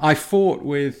I fought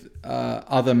with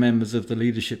other members of the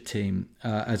leadership team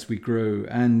as we grew,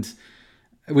 and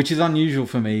which is unusual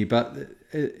for me, but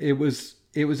it was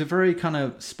a very kind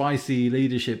of spicy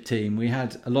leadership team. We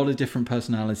had a lot of different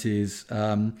personalities,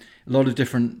 a lot of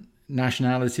different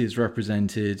nationalities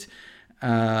represented,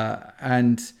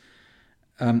 and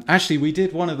actually we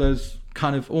did one of those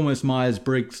kind of almost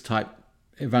Myers-Briggs type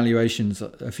evaluations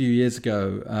a few years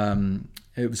ago.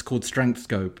 It was called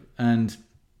StrengthScope, and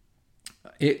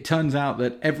it turns out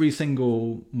that every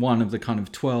single one of the kind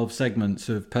of 12 segments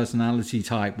of personality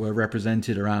type were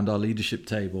represented around our leadership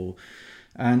table.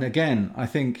 And again, I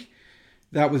think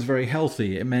that was very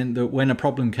healthy. It meant that when a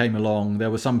problem came along, there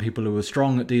were some people who were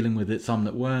strong at dealing with it, some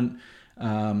that weren't.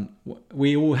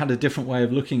 We all had a different way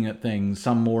of looking at things,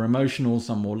 some more emotional,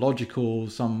 some more logical,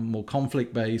 some more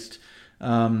conflict-based.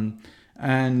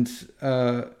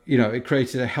 It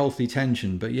created a healthy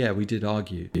tension. But yeah, we did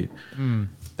argue.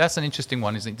 That's an interesting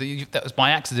one, isn't it? That was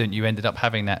by accident you ended up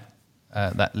having that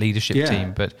leadership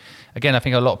team. But again, I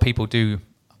think a lot of people do.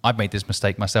 I've made this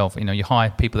mistake myself. You hire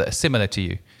people that are similar to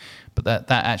you, but that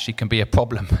actually can be a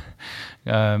problem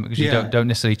because you don't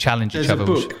necessarily challenge each other.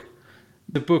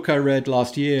 The book I read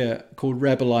last year called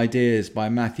Rebel Ideas by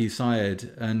Matthew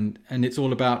Syed, and it's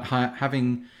all about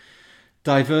having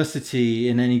diversity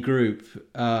in any group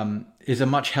is a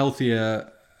much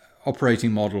healthier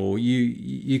operating model.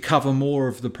 You cover more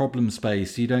of the problem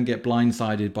space. You don't get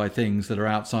blindsided by things that are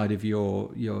outside of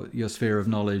your sphere of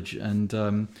knowledge. And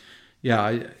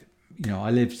I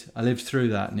lived through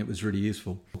that, and it was really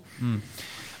useful.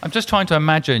 I'm just trying to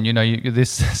imagine, this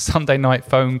Sunday night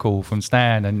phone call from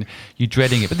Stan and you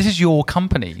dreading it. But this is your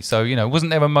company. So,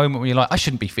 wasn't there a moment where you're like, I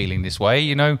shouldn't be feeling this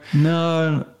way, No.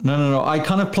 I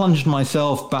kind of plunged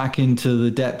myself back into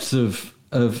the depths of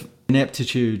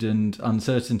ineptitude and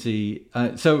uncertainty.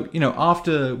 So,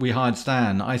 after we hired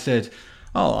Stan, I said,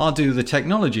 I'll do the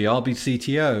technology. I'll be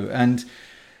CTO.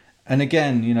 And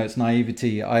again, it's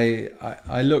naivety.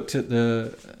 I looked at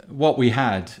what we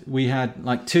had. We had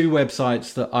like 2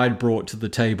 websites that I'd brought to the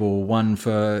table, one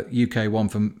for UK, one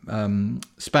for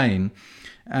Spain.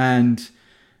 And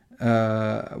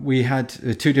we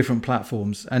had 2 different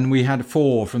platforms, and we had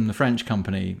 4 from the French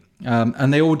company.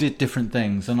 And they all did different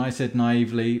things. And I said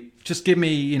naively, just give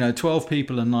me, 12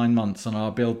 people and 9 months, and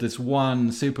I'll build this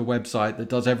one super website that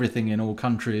does everything in all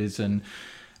countries. And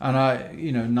I,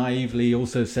 naively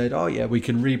also said, we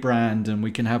can rebrand and we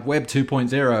can have Web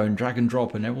 2.0 and drag and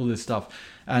drop and all this stuff.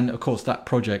 And of course, that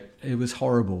project, it was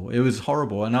horrible.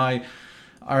 And I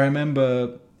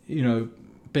remember,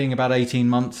 being about 18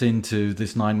 months into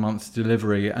this 9 months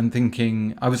delivery and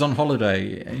thinking, I was on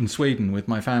holiday in Sweden with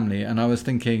my family, and I was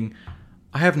thinking,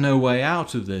 I have no way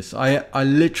out of this. I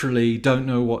literally don't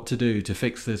know what to do to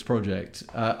fix this project.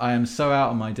 I am so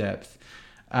out of my depth.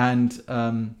 And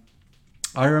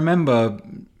I remember,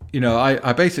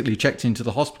 I basically checked into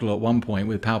the hospital at one point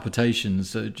with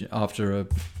palpitations after a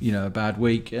bad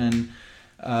week, and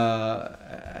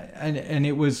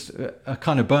it was a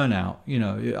kind of burnout.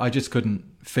 I just couldn't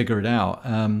figure it out,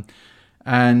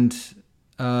 and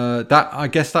that, I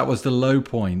guess, that was the low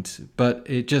point. But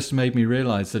it just made me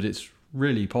realize that it's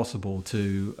really possible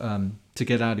to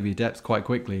get out of your depth quite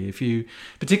quickly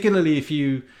particularly if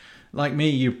you, like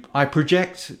me, I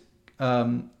project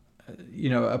a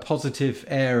positive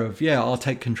air of, I'll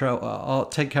take control, I'll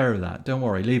take care of that, don't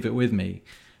worry, leave it with me.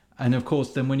 And of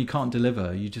course, then when you can't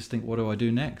deliver, you just think, what do I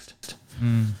do next?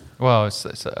 Well, it's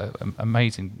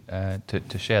amazing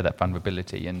to share that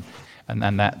vulnerability and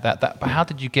that. But how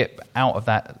did you get out of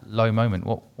that low moment?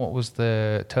 What was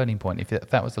the turning point? If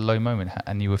that was the low moment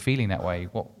and you were feeling that way,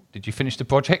 what did you finish the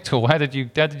project, or how did you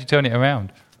turn it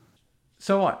around?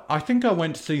 So I think I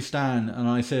went to see Stan and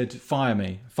I said, fire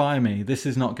me. This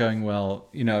is not going well.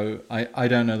 I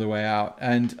don't know the way out.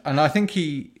 And I think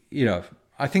he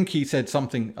said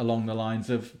something along the lines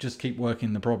of, just keep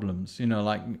working the problems,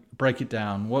 like break it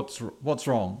down. What's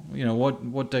wrong?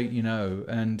 What don't you know?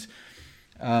 And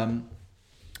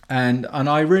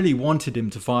I really wanted him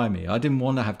to fire me. I didn't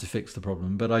want to have to fix the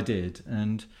problem, but I did.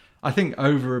 And I think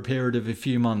over a period of a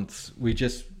few months, we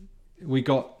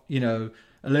got,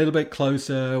 a little bit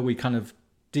closer. We kind of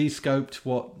de-scoped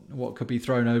what could be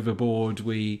thrown overboard.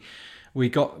 We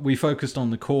focused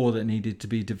on the core that needed to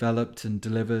be developed and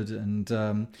delivered. And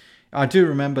I do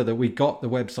remember that we got the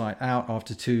website out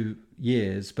after 2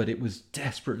 years, but it was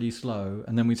desperately slow.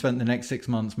 And then we spent the next 6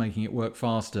 months making it work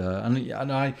faster. And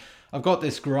I've got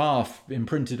this graph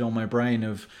imprinted on my brain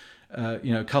of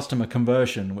customer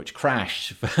conversion, which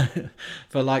crashed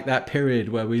for like that period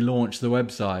where we launched the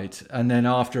website, and then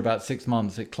after about 6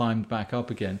 months it climbed back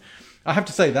up again. I have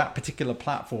to say that particular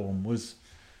platform was,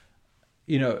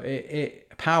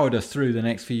 it powered us through the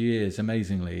next few years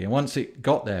amazingly, and once it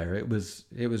got there, it was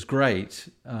great.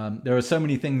 There are so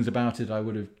many things about it I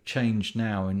would have changed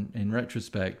now in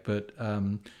retrospect, but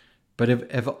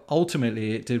if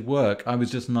ultimately it did work, I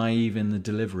was just naive in the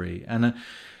delivery. And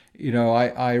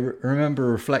I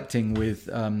remember reflecting with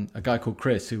a guy called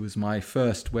Chris, who was my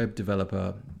first web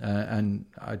developer, and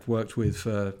I'd worked with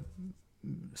for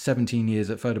 17 years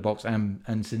at Photobox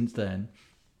and since then.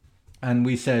 And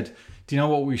we said, do you know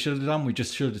what we should have done? We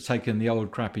just should have taken the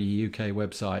old crappy UK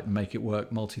website and make it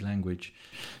work multi-language.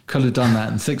 Could have done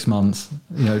that in 6 months,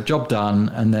 job done,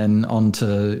 and then on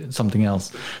to something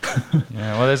else.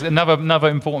 Yeah, well, there's another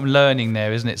important learning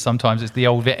there, isn't it? Sometimes it's the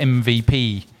old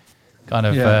MVP kind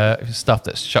of stuff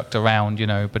that's chucked around,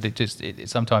 but it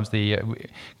sometimes the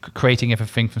creating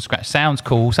everything from scratch sounds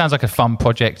cool, sounds like a fun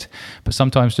project, but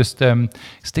sometimes just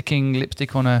sticking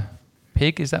lipstick on a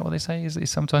pig, is that what they say,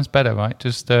 is sometimes better, right?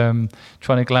 Just trying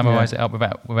to glamorize it up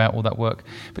without all that work.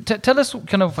 But tell us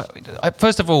kind of,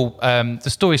 first of all, the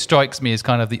story strikes me as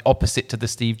kind of the opposite to the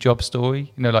Steve Jobs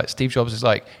story. Like Steve Jobs is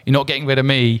like, you're not getting rid of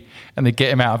me, and they get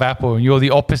him out of Apple, and you're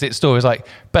the opposite story. It's like,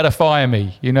 better fire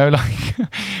me, like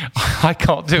I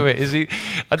can't do it.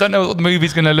 I don't know what the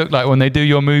movie's going to look like when they do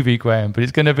your movie, Graham, but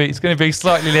it's going to be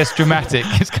slightly less dramatic.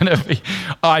 It's going to be,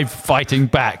 I'm fighting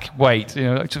back. Wait,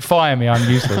 to fire me, I'm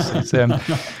useless. It's,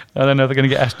 I don't know if they're going to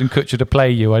get Ashton Kutcher to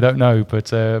play you. I don't know,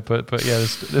 but yeah,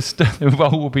 the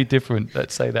role will be different.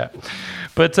 Let's say that.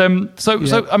 But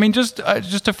so I mean, just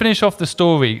to finish off the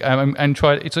story and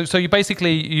try. So you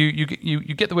basically you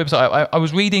get the website. I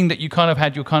was reading that you kind of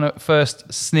had your kind of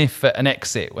first sniff at an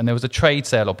exit when there was a trade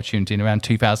sale opportunity in around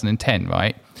 2010,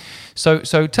 right? So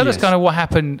tell us kind of what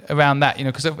happened around that,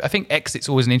 because I think exit's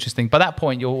always an interesting. By that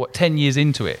point, you're 10 years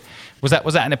into it. Was that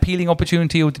an appealing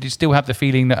opportunity, or did you still have the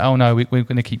feeling that, oh no, we're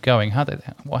going to keep going?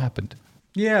 What happened?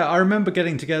 Yeah, I remember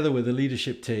getting together with the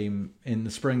leadership team in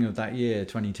the spring of that year,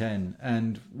 2010,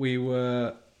 and we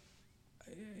were,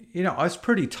 I was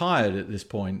pretty tired at this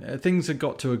point. Things had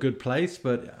got to a good place,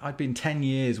 but I'd been 10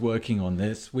 years working on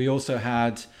this. We also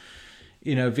had,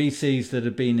 VCs that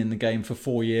had been in the game for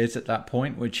 4 years at that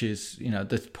point, which is,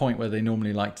 the point where they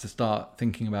normally like to start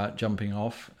thinking about jumping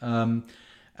off.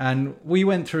 And we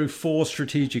went through 4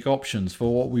 strategic options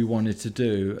for what we wanted to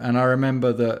do. And I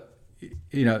remember that,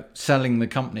 selling the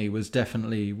company was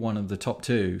definitely one of the top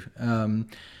 2.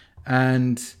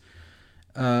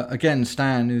 Again,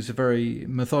 Stan, who's a very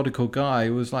methodical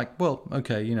guy, was like, well,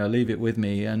 okay, leave it with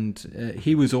me. And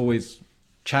he was always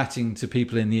chatting to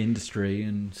people in the industry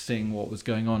and seeing what was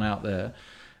going on out there.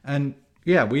 And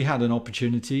yeah, we had an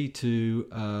opportunity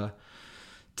to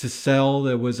sell.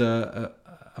 There was a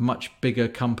much bigger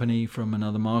company from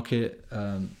another market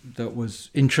that was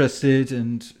interested,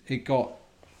 and it got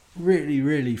really,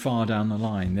 really far down the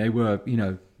line. They were,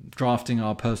 drafting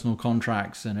our personal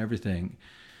contracts and everything.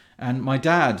 And my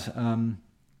dad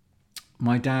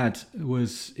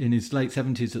was in his late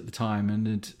 70s at the time and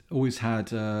had always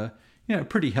had a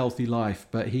pretty healthy life,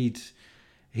 but he'd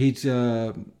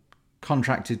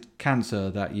contracted cancer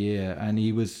that year, and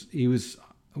he was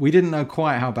we didn't know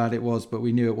quite how bad it was, but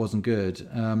we knew it wasn't good.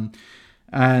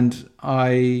 And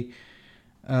I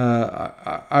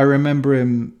remember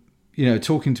him,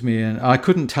 talking to me, and I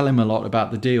couldn't tell him a lot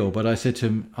about the deal, but I said to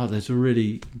him, "Oh, there's a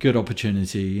really good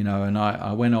opportunity," and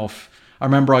I went off. I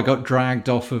remember I got dragged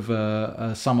off of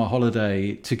a summer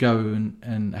holiday to go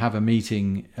and have a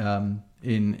meeting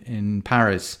in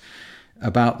Paris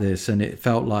about this, and it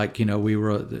felt like we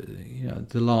were at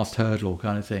the last hurdle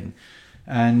kind of thing,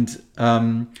 and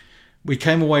we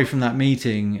came away from that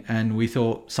meeting and we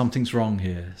thought something's wrong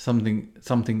here, something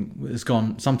has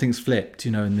gone, something's flipped,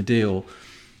 in the deal,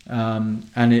 and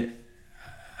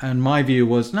my view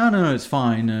was no, it's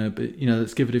fine, but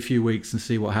let's give it a few weeks and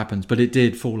see what happens. But it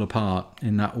did fall apart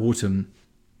in that autumn.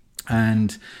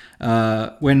 And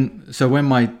when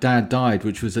my dad died,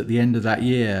 which was at the end of that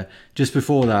year, just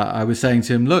before that, I was saying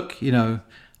to him, look,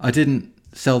 I didn't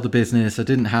sell the business, I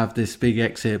didn't have this big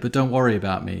exit, but don't worry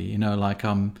about me.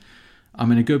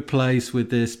 I'm in a good place with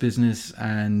this business,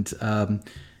 and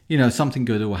something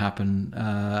good will happen,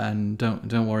 and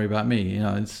don't worry about me.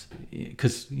 It's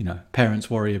because parents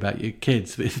worry about your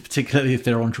kids, particularly if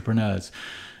they're entrepreneurs.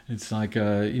 It's like,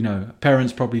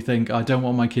 parents probably think, I don't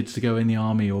want my kids to go in the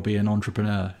army or be an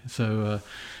entrepreneur. So,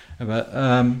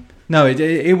 no,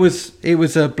 it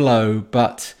was a blow.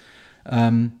 But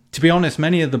to be honest,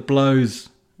 many of the blows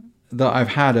that I've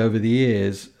had over the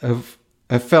years have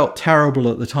felt terrible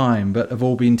at the time, but have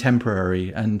all been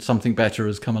temporary, and something better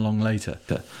has come along later.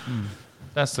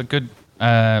 That's a good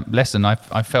lesson. I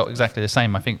felt exactly the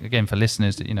same. I think, again, for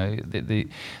listeners, the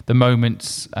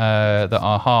moments that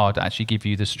are hard actually give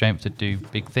you the strength to do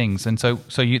big things. And so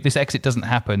this exit doesn't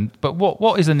happen. But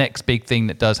what is the next big thing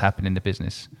that does happen in the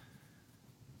business?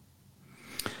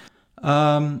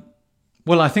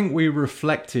 Well, I think we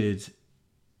reflected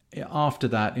after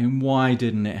that in why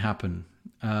didn't it happen?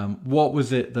 What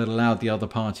was it that allowed the other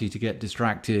party to get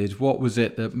distracted? What was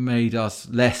it that made us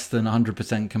less than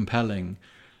 100% compelling?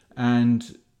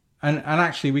 And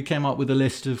actually, we came up with a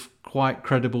list of quite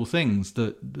credible things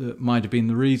that might have been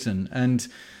the reason. And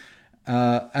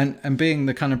being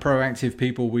the kind of proactive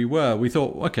people we were, we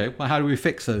thought, okay, well, how do we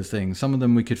fix those things? Some of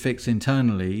them we could fix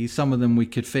internally, some of them we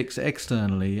could fix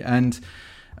externally. And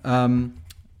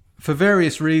for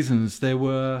various reasons, there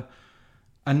were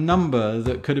a number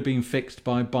that could have been fixed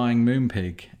by buying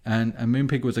Moonpig. And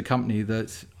Moonpig was a company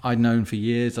that I'd known for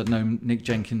years. I'd known Nick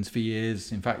Jenkins for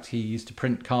years. In fact, he used to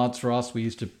print cards for us. We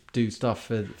used to do stuff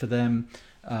for them.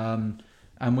 And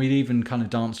we'd even kind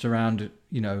of danced around,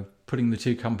 putting the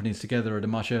two companies together at a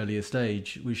much earlier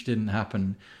stage, which didn't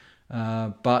happen.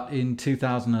 But in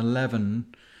 2011,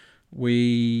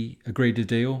 we agreed a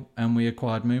deal and we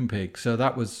acquired Moonpig. So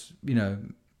that was,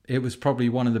 it was probably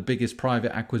one of the biggest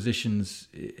private acquisitions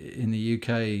in the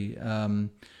UK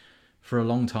for a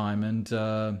long time. And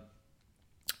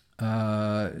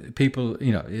people,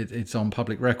 it's on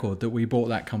public record that we bought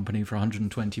that company for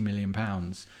 £120 million.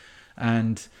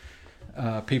 And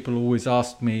people always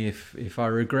ask me if I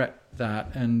regret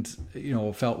that and,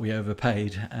 or felt we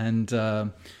overpaid. And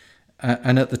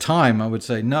at the time I would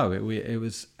say no, it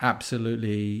was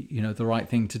absolutely, the right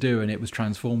thing to do. And it was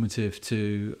transformative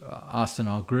to us and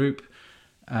our group.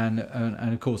 And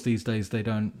of course these days they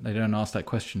don't ask that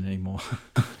question anymore.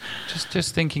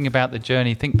 Just thinking about the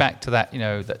journey, think back to that,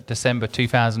 that December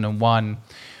 2001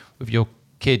 with your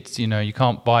kids, you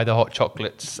can't buy the hot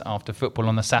chocolates after football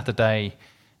on a Saturday,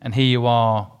 and here you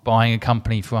are buying a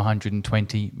company for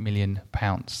 £120 million.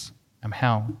 And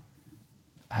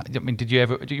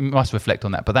you must reflect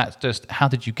on that, but that's just, how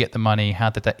did you get the money? How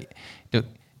did that,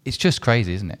 it's just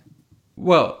crazy, isn't it?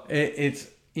 Well, it's,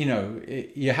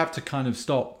 you have to kind of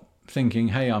stop thinking,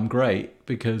 hey, I'm great,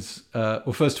 because,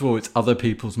 well, first of all, it's other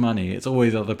people's money. It's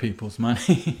always other people's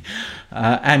money.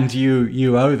 And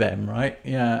you owe them, right?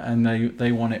 Yeah. And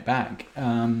they want it back.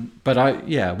 But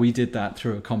we did that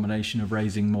through a combination of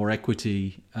raising more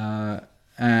equity,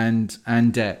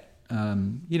 and debt.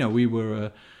 We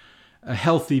were a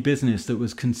healthy business that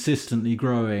was consistently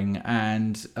growing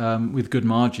and, with good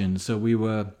margins. So we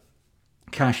were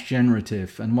cash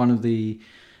generative. And one of the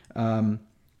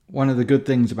good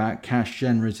things about cash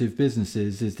generative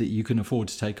businesses is that you can afford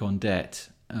to take on debt,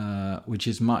 which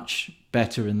is much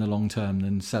better in the long term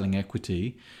than selling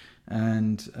equity.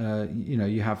 And,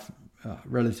 you have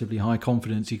relatively high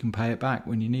confidence you can pay it back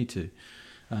when you need to.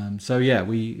 So yeah,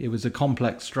 it was a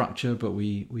complex structure, but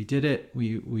we did it.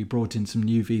 We brought in some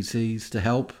new VCs to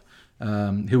help,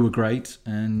 who were great,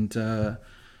 and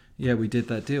yeah, we did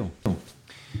that deal.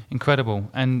 Incredible.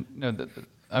 And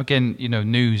again,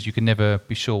 news, you can never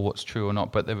be sure what's true or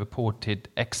not, but the reported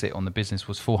exit on the business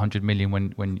was 400 million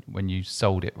when you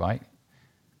sold it, right?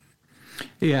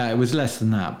 Yeah, it was less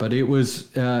than that, but it was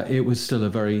still a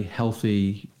very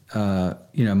healthy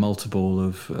multiple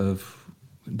of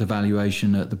the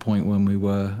valuation at the point when we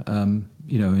were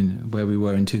where we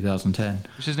were in 2010.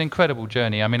 Which is an incredible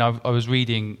journey. I mean, I was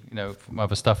reading, from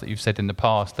other stuff that you've said in the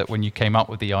past, that when you came up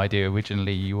with the idea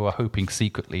originally, you were hoping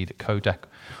secretly that Kodak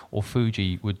or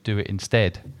Fuji would do it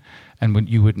instead, and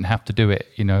you wouldn't have to do it,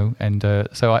 And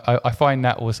so I find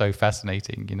that also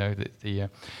fascinating, that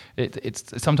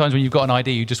it's sometimes when you've got an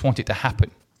idea, you just want it to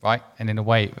happen. Right, and in a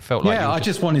way, it felt like I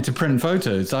just wanted to print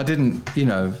photos. I didn't,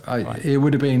 right. It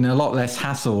would have been a lot less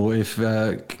hassle if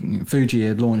Fuji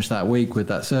had launched that week with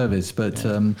that service. But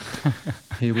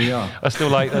here we are. I still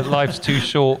like that life's too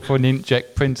short for an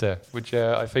inkjet printer, which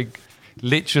I think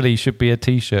literally should be a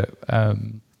T-shirt.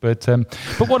 But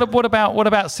what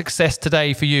about success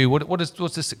today for you? What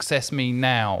does success mean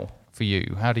now for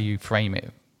you? How do you frame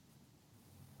it?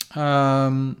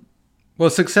 Well,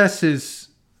 success is.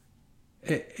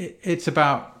 It's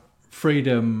about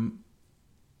freedom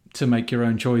to make your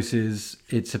own choices.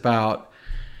 It's about,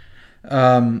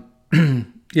 not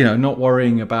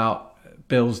worrying about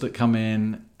bills that come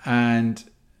in, and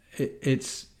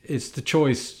it's the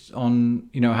choice on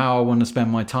how I want to spend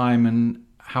my time and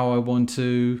how I want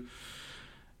to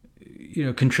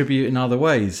contribute in other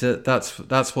ways.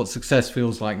 That's what success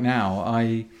feels like now.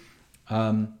 I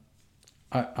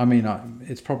mean,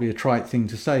 it's probably a trite thing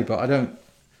to say, but I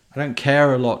don't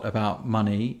care a lot about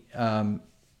money. Our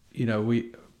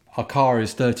car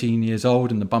is 13 years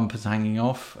old and the bumper's hanging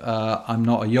off. I'm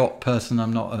not a yacht person.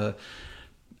 I'm not a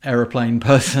aeroplane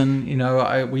person.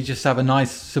 We just have a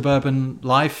nice suburban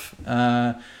life.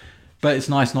 But it's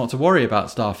nice not to worry about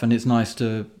stuff, and it's nice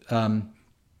to,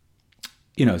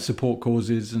 support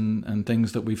causes and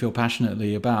things that we feel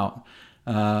passionately about.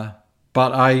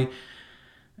 But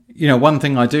one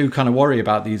thing I do kind of worry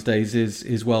about these days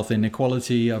is wealth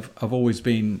inequality. I've always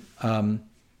been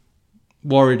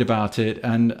worried about it,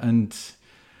 and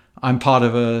I'm part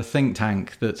of a think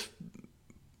tank that's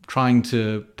trying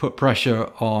to put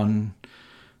pressure on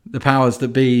the powers that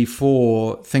be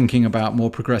for thinking about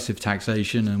more progressive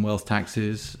taxation and wealth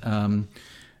taxes. 3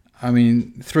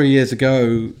 years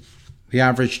ago, the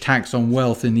average tax on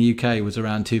wealth in the UK was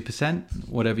around 2%.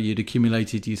 Whatever you'd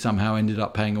accumulated, you somehow ended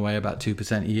up paying away about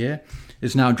 2% a year.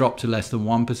 It's now dropped to less than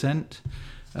 1%.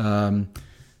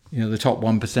 The top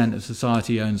 1% of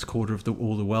society owns a quarter of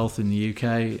all the wealth in the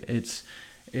UK.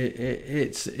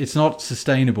 It's not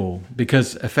sustainable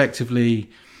because effectively,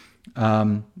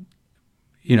 I'm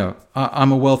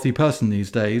a wealthy person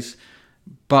these days,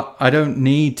 but I don't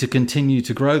need to continue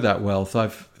to grow that wealth.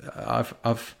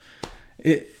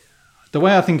 The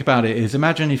way I think about it is,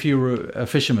 imagine if you were a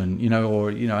fisherman, or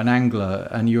an angler,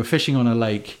 and you were fishing on a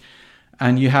lake,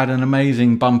 and you had an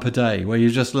amazing bumper day where you're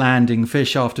just landing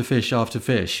fish after fish after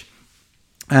fish,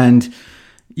 and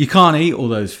you can't eat all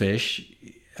those fish.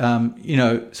 So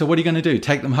what are you going to do?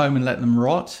 Take them home and let them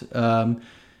rot?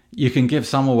 You can give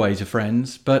some away to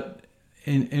friends, but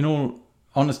in all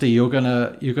honesty, you're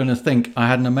gonna think, I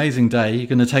had an amazing day. You're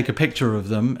going to take a picture of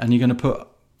them, and you're going to put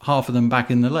half of them back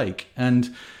in the lake,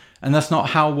 and that's not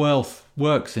how wealth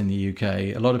works in the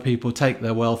UK. A lot of people take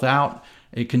their wealth out,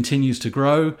 it continues to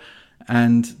grow,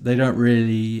 and they don't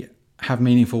really have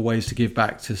meaningful ways to give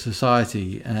back to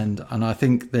society. And I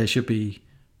think there should be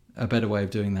a better way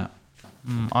of doing that.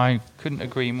 I couldn't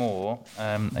agree more.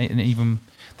 And even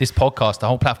this podcast, the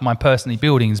whole platform I'm personally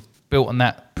building is built on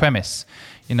that premise.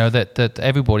 That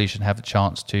everybody should have a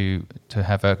chance to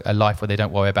have a life where they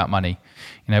don't worry about money.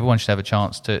 Everyone should have a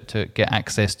chance to get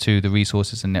access to the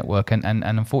resources and network. And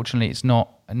unfortunately, it's not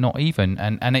even.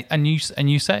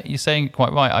 You're saying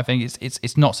quite right. I think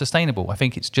it's not sustainable. I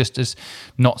think it's just as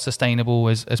not sustainable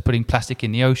as putting plastic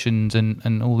in the oceans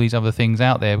and all these other things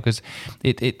out there, because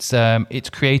it's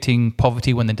creating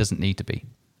poverty when there doesn't need to be.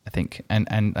 I think, and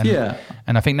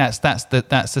I think that's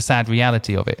the sad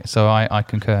reality of it. So I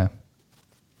concur.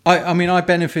 I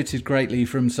benefited greatly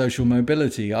from social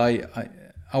mobility. I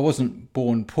wasn't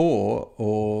born poor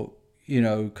or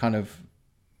kind of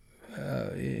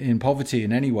in poverty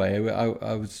in any way.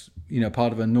 I was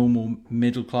part of a normal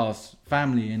middle class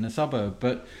family in a suburb,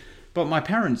 but my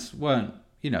parents weren't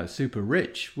super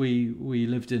rich. We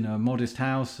lived in a modest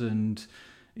house, and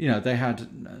they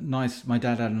had my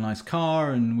dad had a nice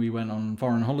car and we went on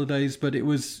foreign holidays, but it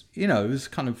was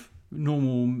kind of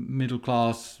normal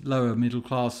lower middle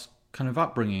class kind of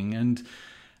upbringing. And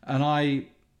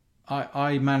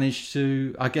I managed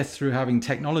to, I guess through having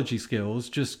technology skills,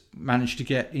 just managed to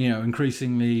get,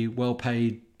 increasingly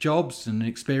well-paid jobs and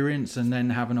experience, and then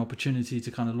have an opportunity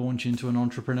to kind of launch into an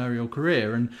entrepreneurial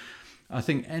career. And I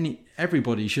think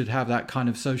everybody should have that kind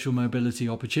of social mobility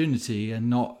opportunity and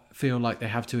not feel like they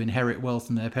have to inherit wealth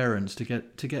from their parents to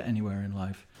get anywhere in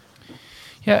life.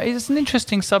 Yeah, it's an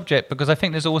interesting subject because I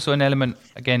think there's also an element,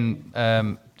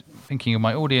 again, thinking of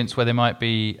my audience, where there might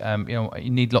be, you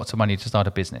need lots of money to start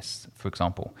a business, for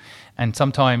example. And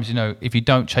sometimes, if you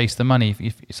don't chase the money,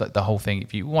 if it's like the whole thing,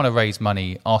 if you want to raise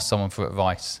money, ask someone for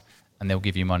advice and they'll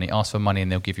give you money. Ask for money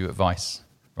and they'll give you advice,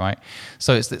 right?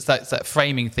 So it's that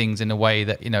framing things in a way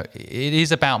that, it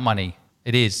is about money.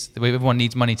 It is. Everyone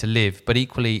needs money to live. But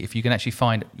equally, if you can actually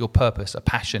find your purpose, a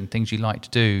passion, things you like to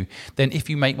do, then if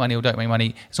you make money or don't make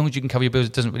money, as long as you can cover your bills,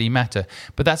 it doesn't really matter.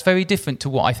 But that's very different to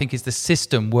what I think is the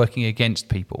system working against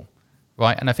people.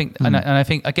 Right, and I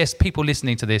think, I guess people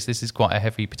listening to this is quite a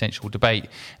heavy potential debate.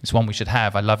 It's one we should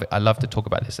have. I love it. I love to talk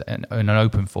about this in an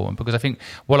open forum, because I think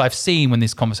what I've seen when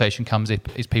this conversation comes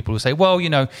up is people will say, well,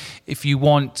 if you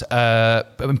want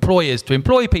employers to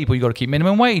employ people, you've got to keep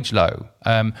minimum wage low.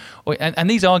 And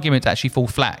these arguments actually fall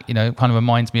flat. Kind of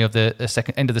reminds me of the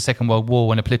end of the Second World War,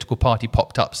 when a political party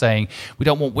popped up saying, we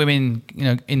don't want women,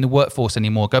 in the workforce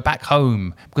anymore. Go back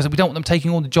home because we don't want them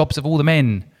taking all the jobs of all the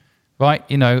men. Right,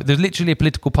 there's literally a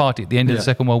political party at the end of the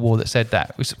Second World War that said that.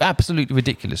 It was absolutely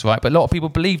ridiculous, right? But a lot of people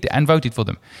believed it and voted for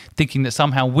them, thinking that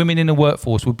somehow women in the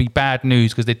workforce would be bad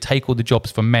news because they'd take all the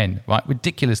jobs from men, right?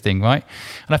 Ridiculous thing, right?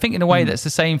 And I think in a way that's the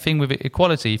same thing with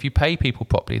equality. If you pay people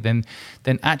properly, then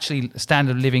actually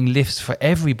standard of living lifts for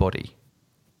everybody.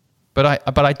 But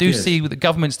I do see the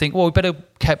governments think, well, we better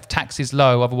keep taxes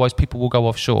low, otherwise people will go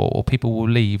offshore or people will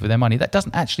leave with their money. That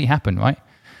doesn't actually happen, right?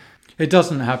 It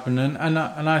doesn't happen, and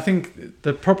I think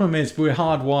the problem is we're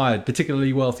hardwired,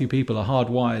 particularly wealthy people are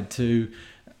hardwired to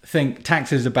think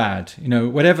taxes are bad.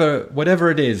 Whatever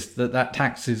it is that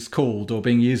tax is called or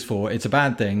being used for, it's a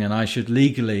bad thing, and I should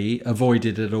legally avoid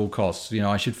it at all costs.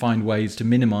 I should find ways to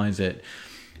minimize it.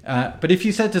 But if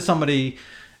you said to somebody,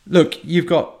 look, you've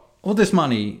got all this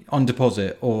money on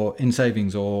deposit or in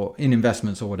savings or in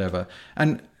investments or whatever,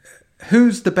 and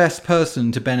who's the best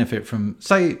person to benefit from,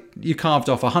 say you carved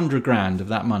off 100 grand of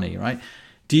that money, right?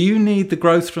 Do you need the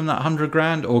growth from that 100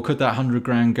 grand, or could that 100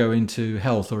 grand go into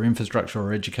health or infrastructure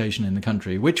or education in the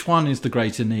country? Which one is the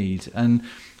greater need? And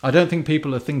I don't think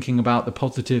people are thinking about the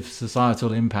positive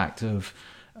societal impact of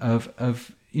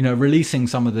releasing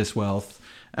some of this wealth.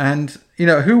 And,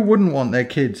 who wouldn't want their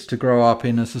kids to grow up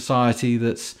in a society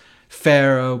that's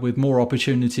fairer, with more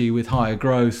opportunity, with higher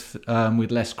growth, with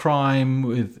less crime,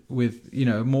 with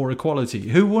more equality?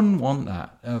 Who wouldn't want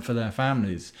that for their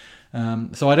families?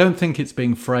 So I don't think it's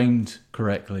being framed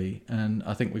correctly, and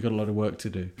I think we've got a lot of work to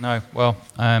do. No, well,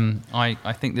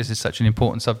 I think this is such an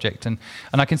important subject, and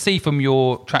I can see from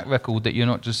your track record that you're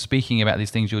not just speaking about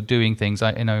these things, you're doing things.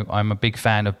 I'm a big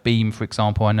fan of Beam, for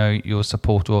example. I know you're a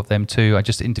supporter of them too. I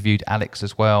just interviewed Alex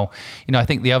as well. I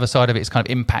think the other side of it is kind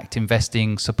of impact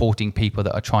investing, supporting people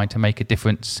that are trying to make a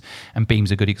difference, and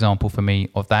Beam's a good example for me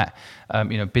of that.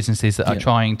 Businesses that are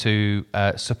trying to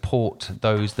support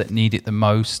those that need it the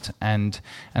most, and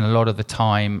a lot of the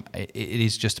time it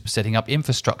is just setting up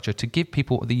infrastructure to give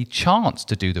people the chance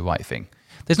to do the right thing.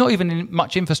 There's not even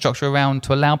much infrastructure around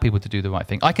to allow people to do the right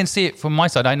thing. I can see it from my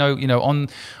side. I know,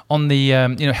 on the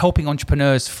helping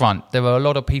entrepreneurs front, there are a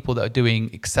lot of people that are doing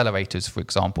accelerators, for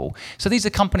example. So these are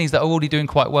companies that are already doing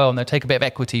quite well, and they'll take a bit of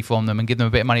equity from them and give them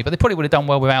a bit of money, but they probably would have done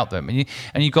well without them.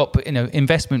 And you've got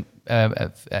investment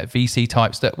VC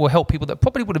types that will help people that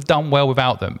probably would have done well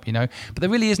without them, but there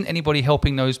really isn't anybody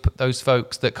helping those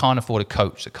folks that can't afford a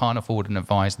coach, that can't afford an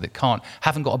advisor, that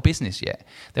haven't got a business yet.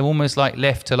 They're almost like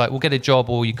left to we'll get a job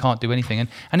or you can't do anything,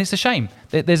 and it's a shame.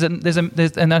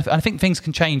 And I think things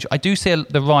can change. I do see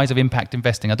the rise of impact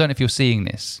investing. I don't know if you're seeing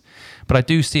this, but I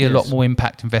do see a lot more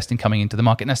impact investing coming into the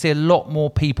market, and I see a lot more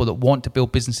people that want to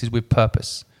build businesses with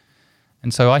purpose.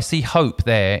 And so I see hope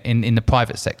there in the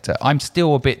private sector. I'm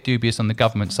still a bit dubious on the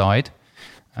government side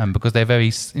because they're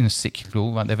very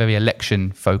cyclical, right? They're very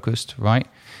election focused, right?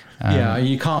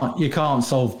 You can't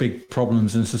solve big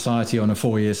problems in society on a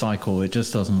 4-year cycle. It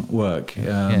just doesn't work.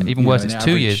 Even worse, it's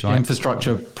 2 years, right?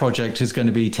 Infrastructure project is going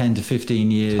to be 10 to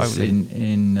 15 years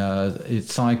in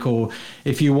its cycle.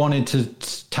 If you wanted to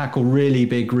tackle really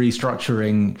big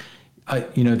restructuring,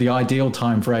 the ideal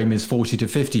time frame is 40 to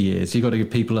 50 years. You've got to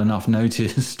give people enough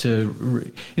notice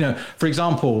to, for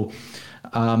example,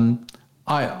 I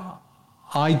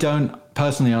don't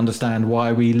personally understand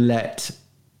why we let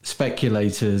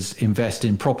speculators invest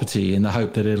in property in the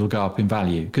hope that it'll go up in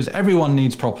value, because everyone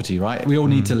needs property, right? We all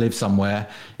need to live somewhere.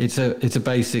 It's a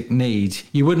basic need.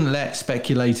 You wouldn't let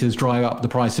speculators drive up the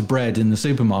price of bread in the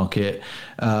supermarket,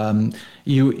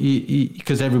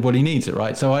 because everybody needs it,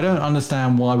 right? So I don't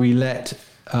understand why we let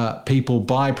people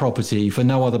buy property for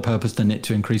no other purpose than it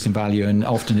to increase in value, and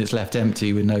often it's left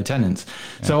empty with no tenants.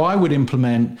 Yeah. So I would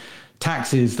implement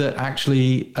taxes that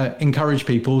actually encourage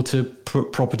people to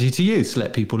put property to use,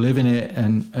 let people live in it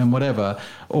and whatever.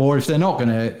 Or if they're not going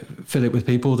to fill it with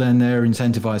people, then they're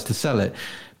incentivized to sell it.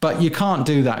 But you can't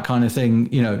do that kind of thing,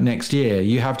 next year.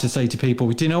 You have to say to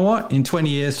people, do you know what? In 20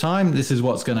 years' time, this is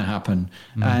what's going to happen.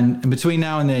 And between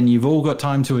now and then, you've all got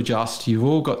time to adjust. You've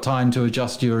all got time to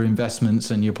adjust your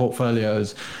investments and your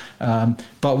portfolios.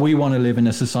 But we want to live in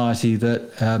a society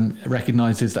that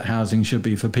recognizes that housing should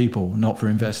be for people, not for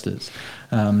investors.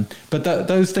 But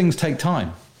those things take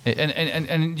time.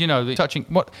 And touching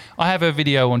what I have a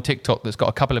video on TikTok that's got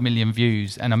a couple of million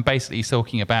views, and I'm basically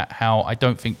talking about how I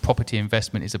don't think property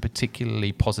investment is a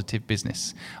particularly positive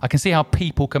business. I can see how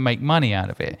people can make money out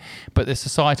of it, but the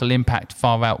societal impact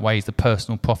far outweighs the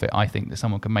personal profit I think that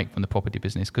someone can make from the property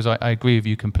business, because I agree with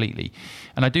you completely.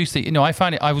 And I do see, I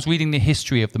found it, I was reading the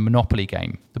history of the Monopoly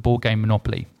game, the board game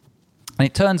Monopoly, and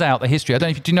it turns out the history, I don't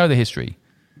know if do you know the history?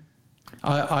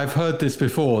 I've heard this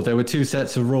before. There were two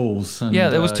sets of rules. And,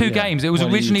 there was two games. It was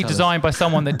originally designed by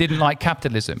someone that didn't like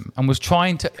capitalism and was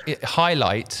trying to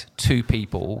highlight to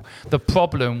people the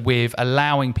problem with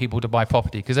allowing people to buy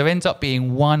property, because there ends up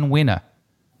being one winner,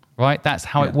 right? That's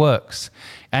how it works.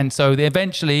 And so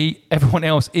eventually everyone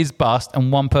else is bust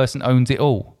and one person owns it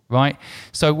all, right?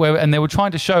 So and they were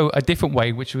trying to show a different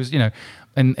way, which was,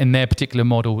 in their particular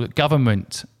model,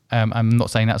 government. I'm not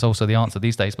saying that's also the answer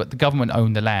these days, but the government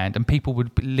owned the land and people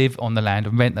would live on the land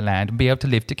and rent the land and be able to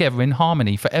live together in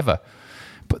harmony forever.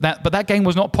 But that game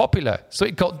was not popular, so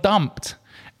it got dumped.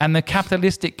 And the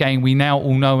capitalistic game we now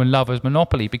all know and love as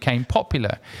Monopoly became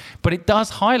popular. But it does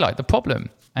highlight the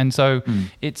problem. And so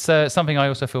it's something I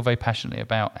also feel very passionately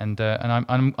about. And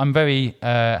I'm very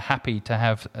happy to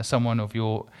have someone of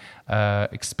your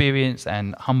experience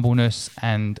and humbleness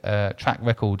and track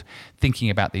record thinking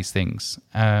about these things.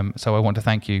 So I want to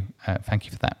thank you. Thank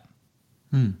you for that.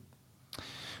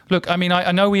 Look, I mean,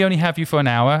 I know we only have you for an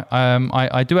hour.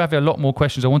 I do have a lot more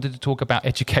questions. I wanted to talk about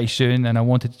education and I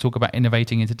wanted to talk about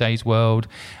innovating in today's world.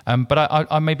 But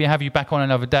I maybe have you back on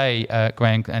another day,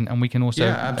 Graham, and we can also...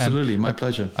 Yeah, absolutely. My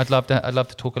pleasure. I'd love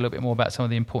to talk a little bit more about some of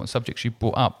the important subjects you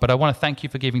brought up. But I want to thank you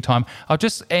for giving time. I'll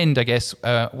just end, I guess,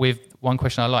 with one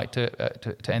question I like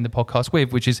to end the podcast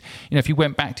with, which is, if you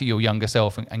went back to your younger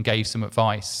self and gave some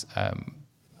advice,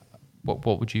 what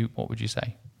would you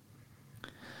say?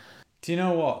 Do you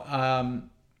know what?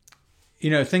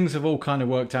 Things have all kind of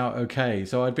worked out okay.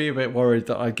 So I'd be a bit worried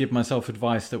that I'd give myself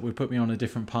advice that would put me on a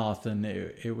different path, and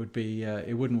it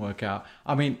wouldn't work out.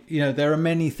 I mean, there are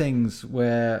many things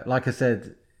where, like I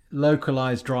said,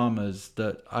 localized dramas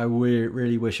that I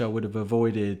really wish I would have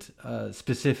avoided.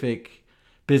 Specific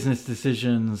business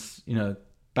decisions,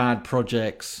 bad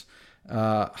projects,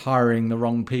 hiring the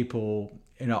wrong people.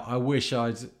 I wish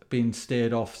I'd been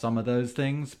steered off some of those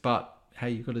things, but hey,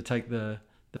 you've got to take the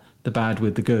bad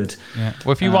with the good. Yeah.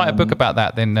 Well, if you write a book about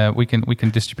that, then we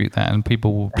can distribute that and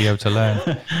people will be able to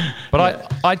learn.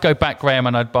 But I'd go back, Graham,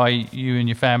 and I'd buy you and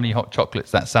your family hot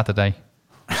chocolates that Saturday.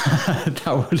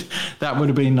 that would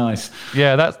have been nice.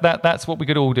 Yeah, that's what we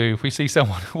could all do. If we see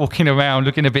someone walking around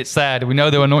looking a bit sad, we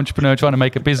know they're an entrepreneur trying to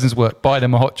make a business work, buy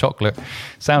them a hot chocolate.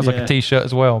 Sounds like a t-shirt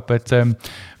as well.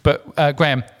 But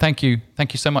Graham, thank you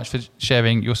so much for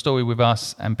sharing your story with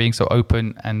us and being so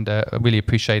open, and I really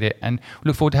appreciate it. And we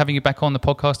look forward to having you back on the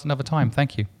podcast another time.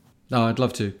 Thank you. No, I'd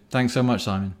love to. Thanks so much,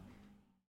 Simon.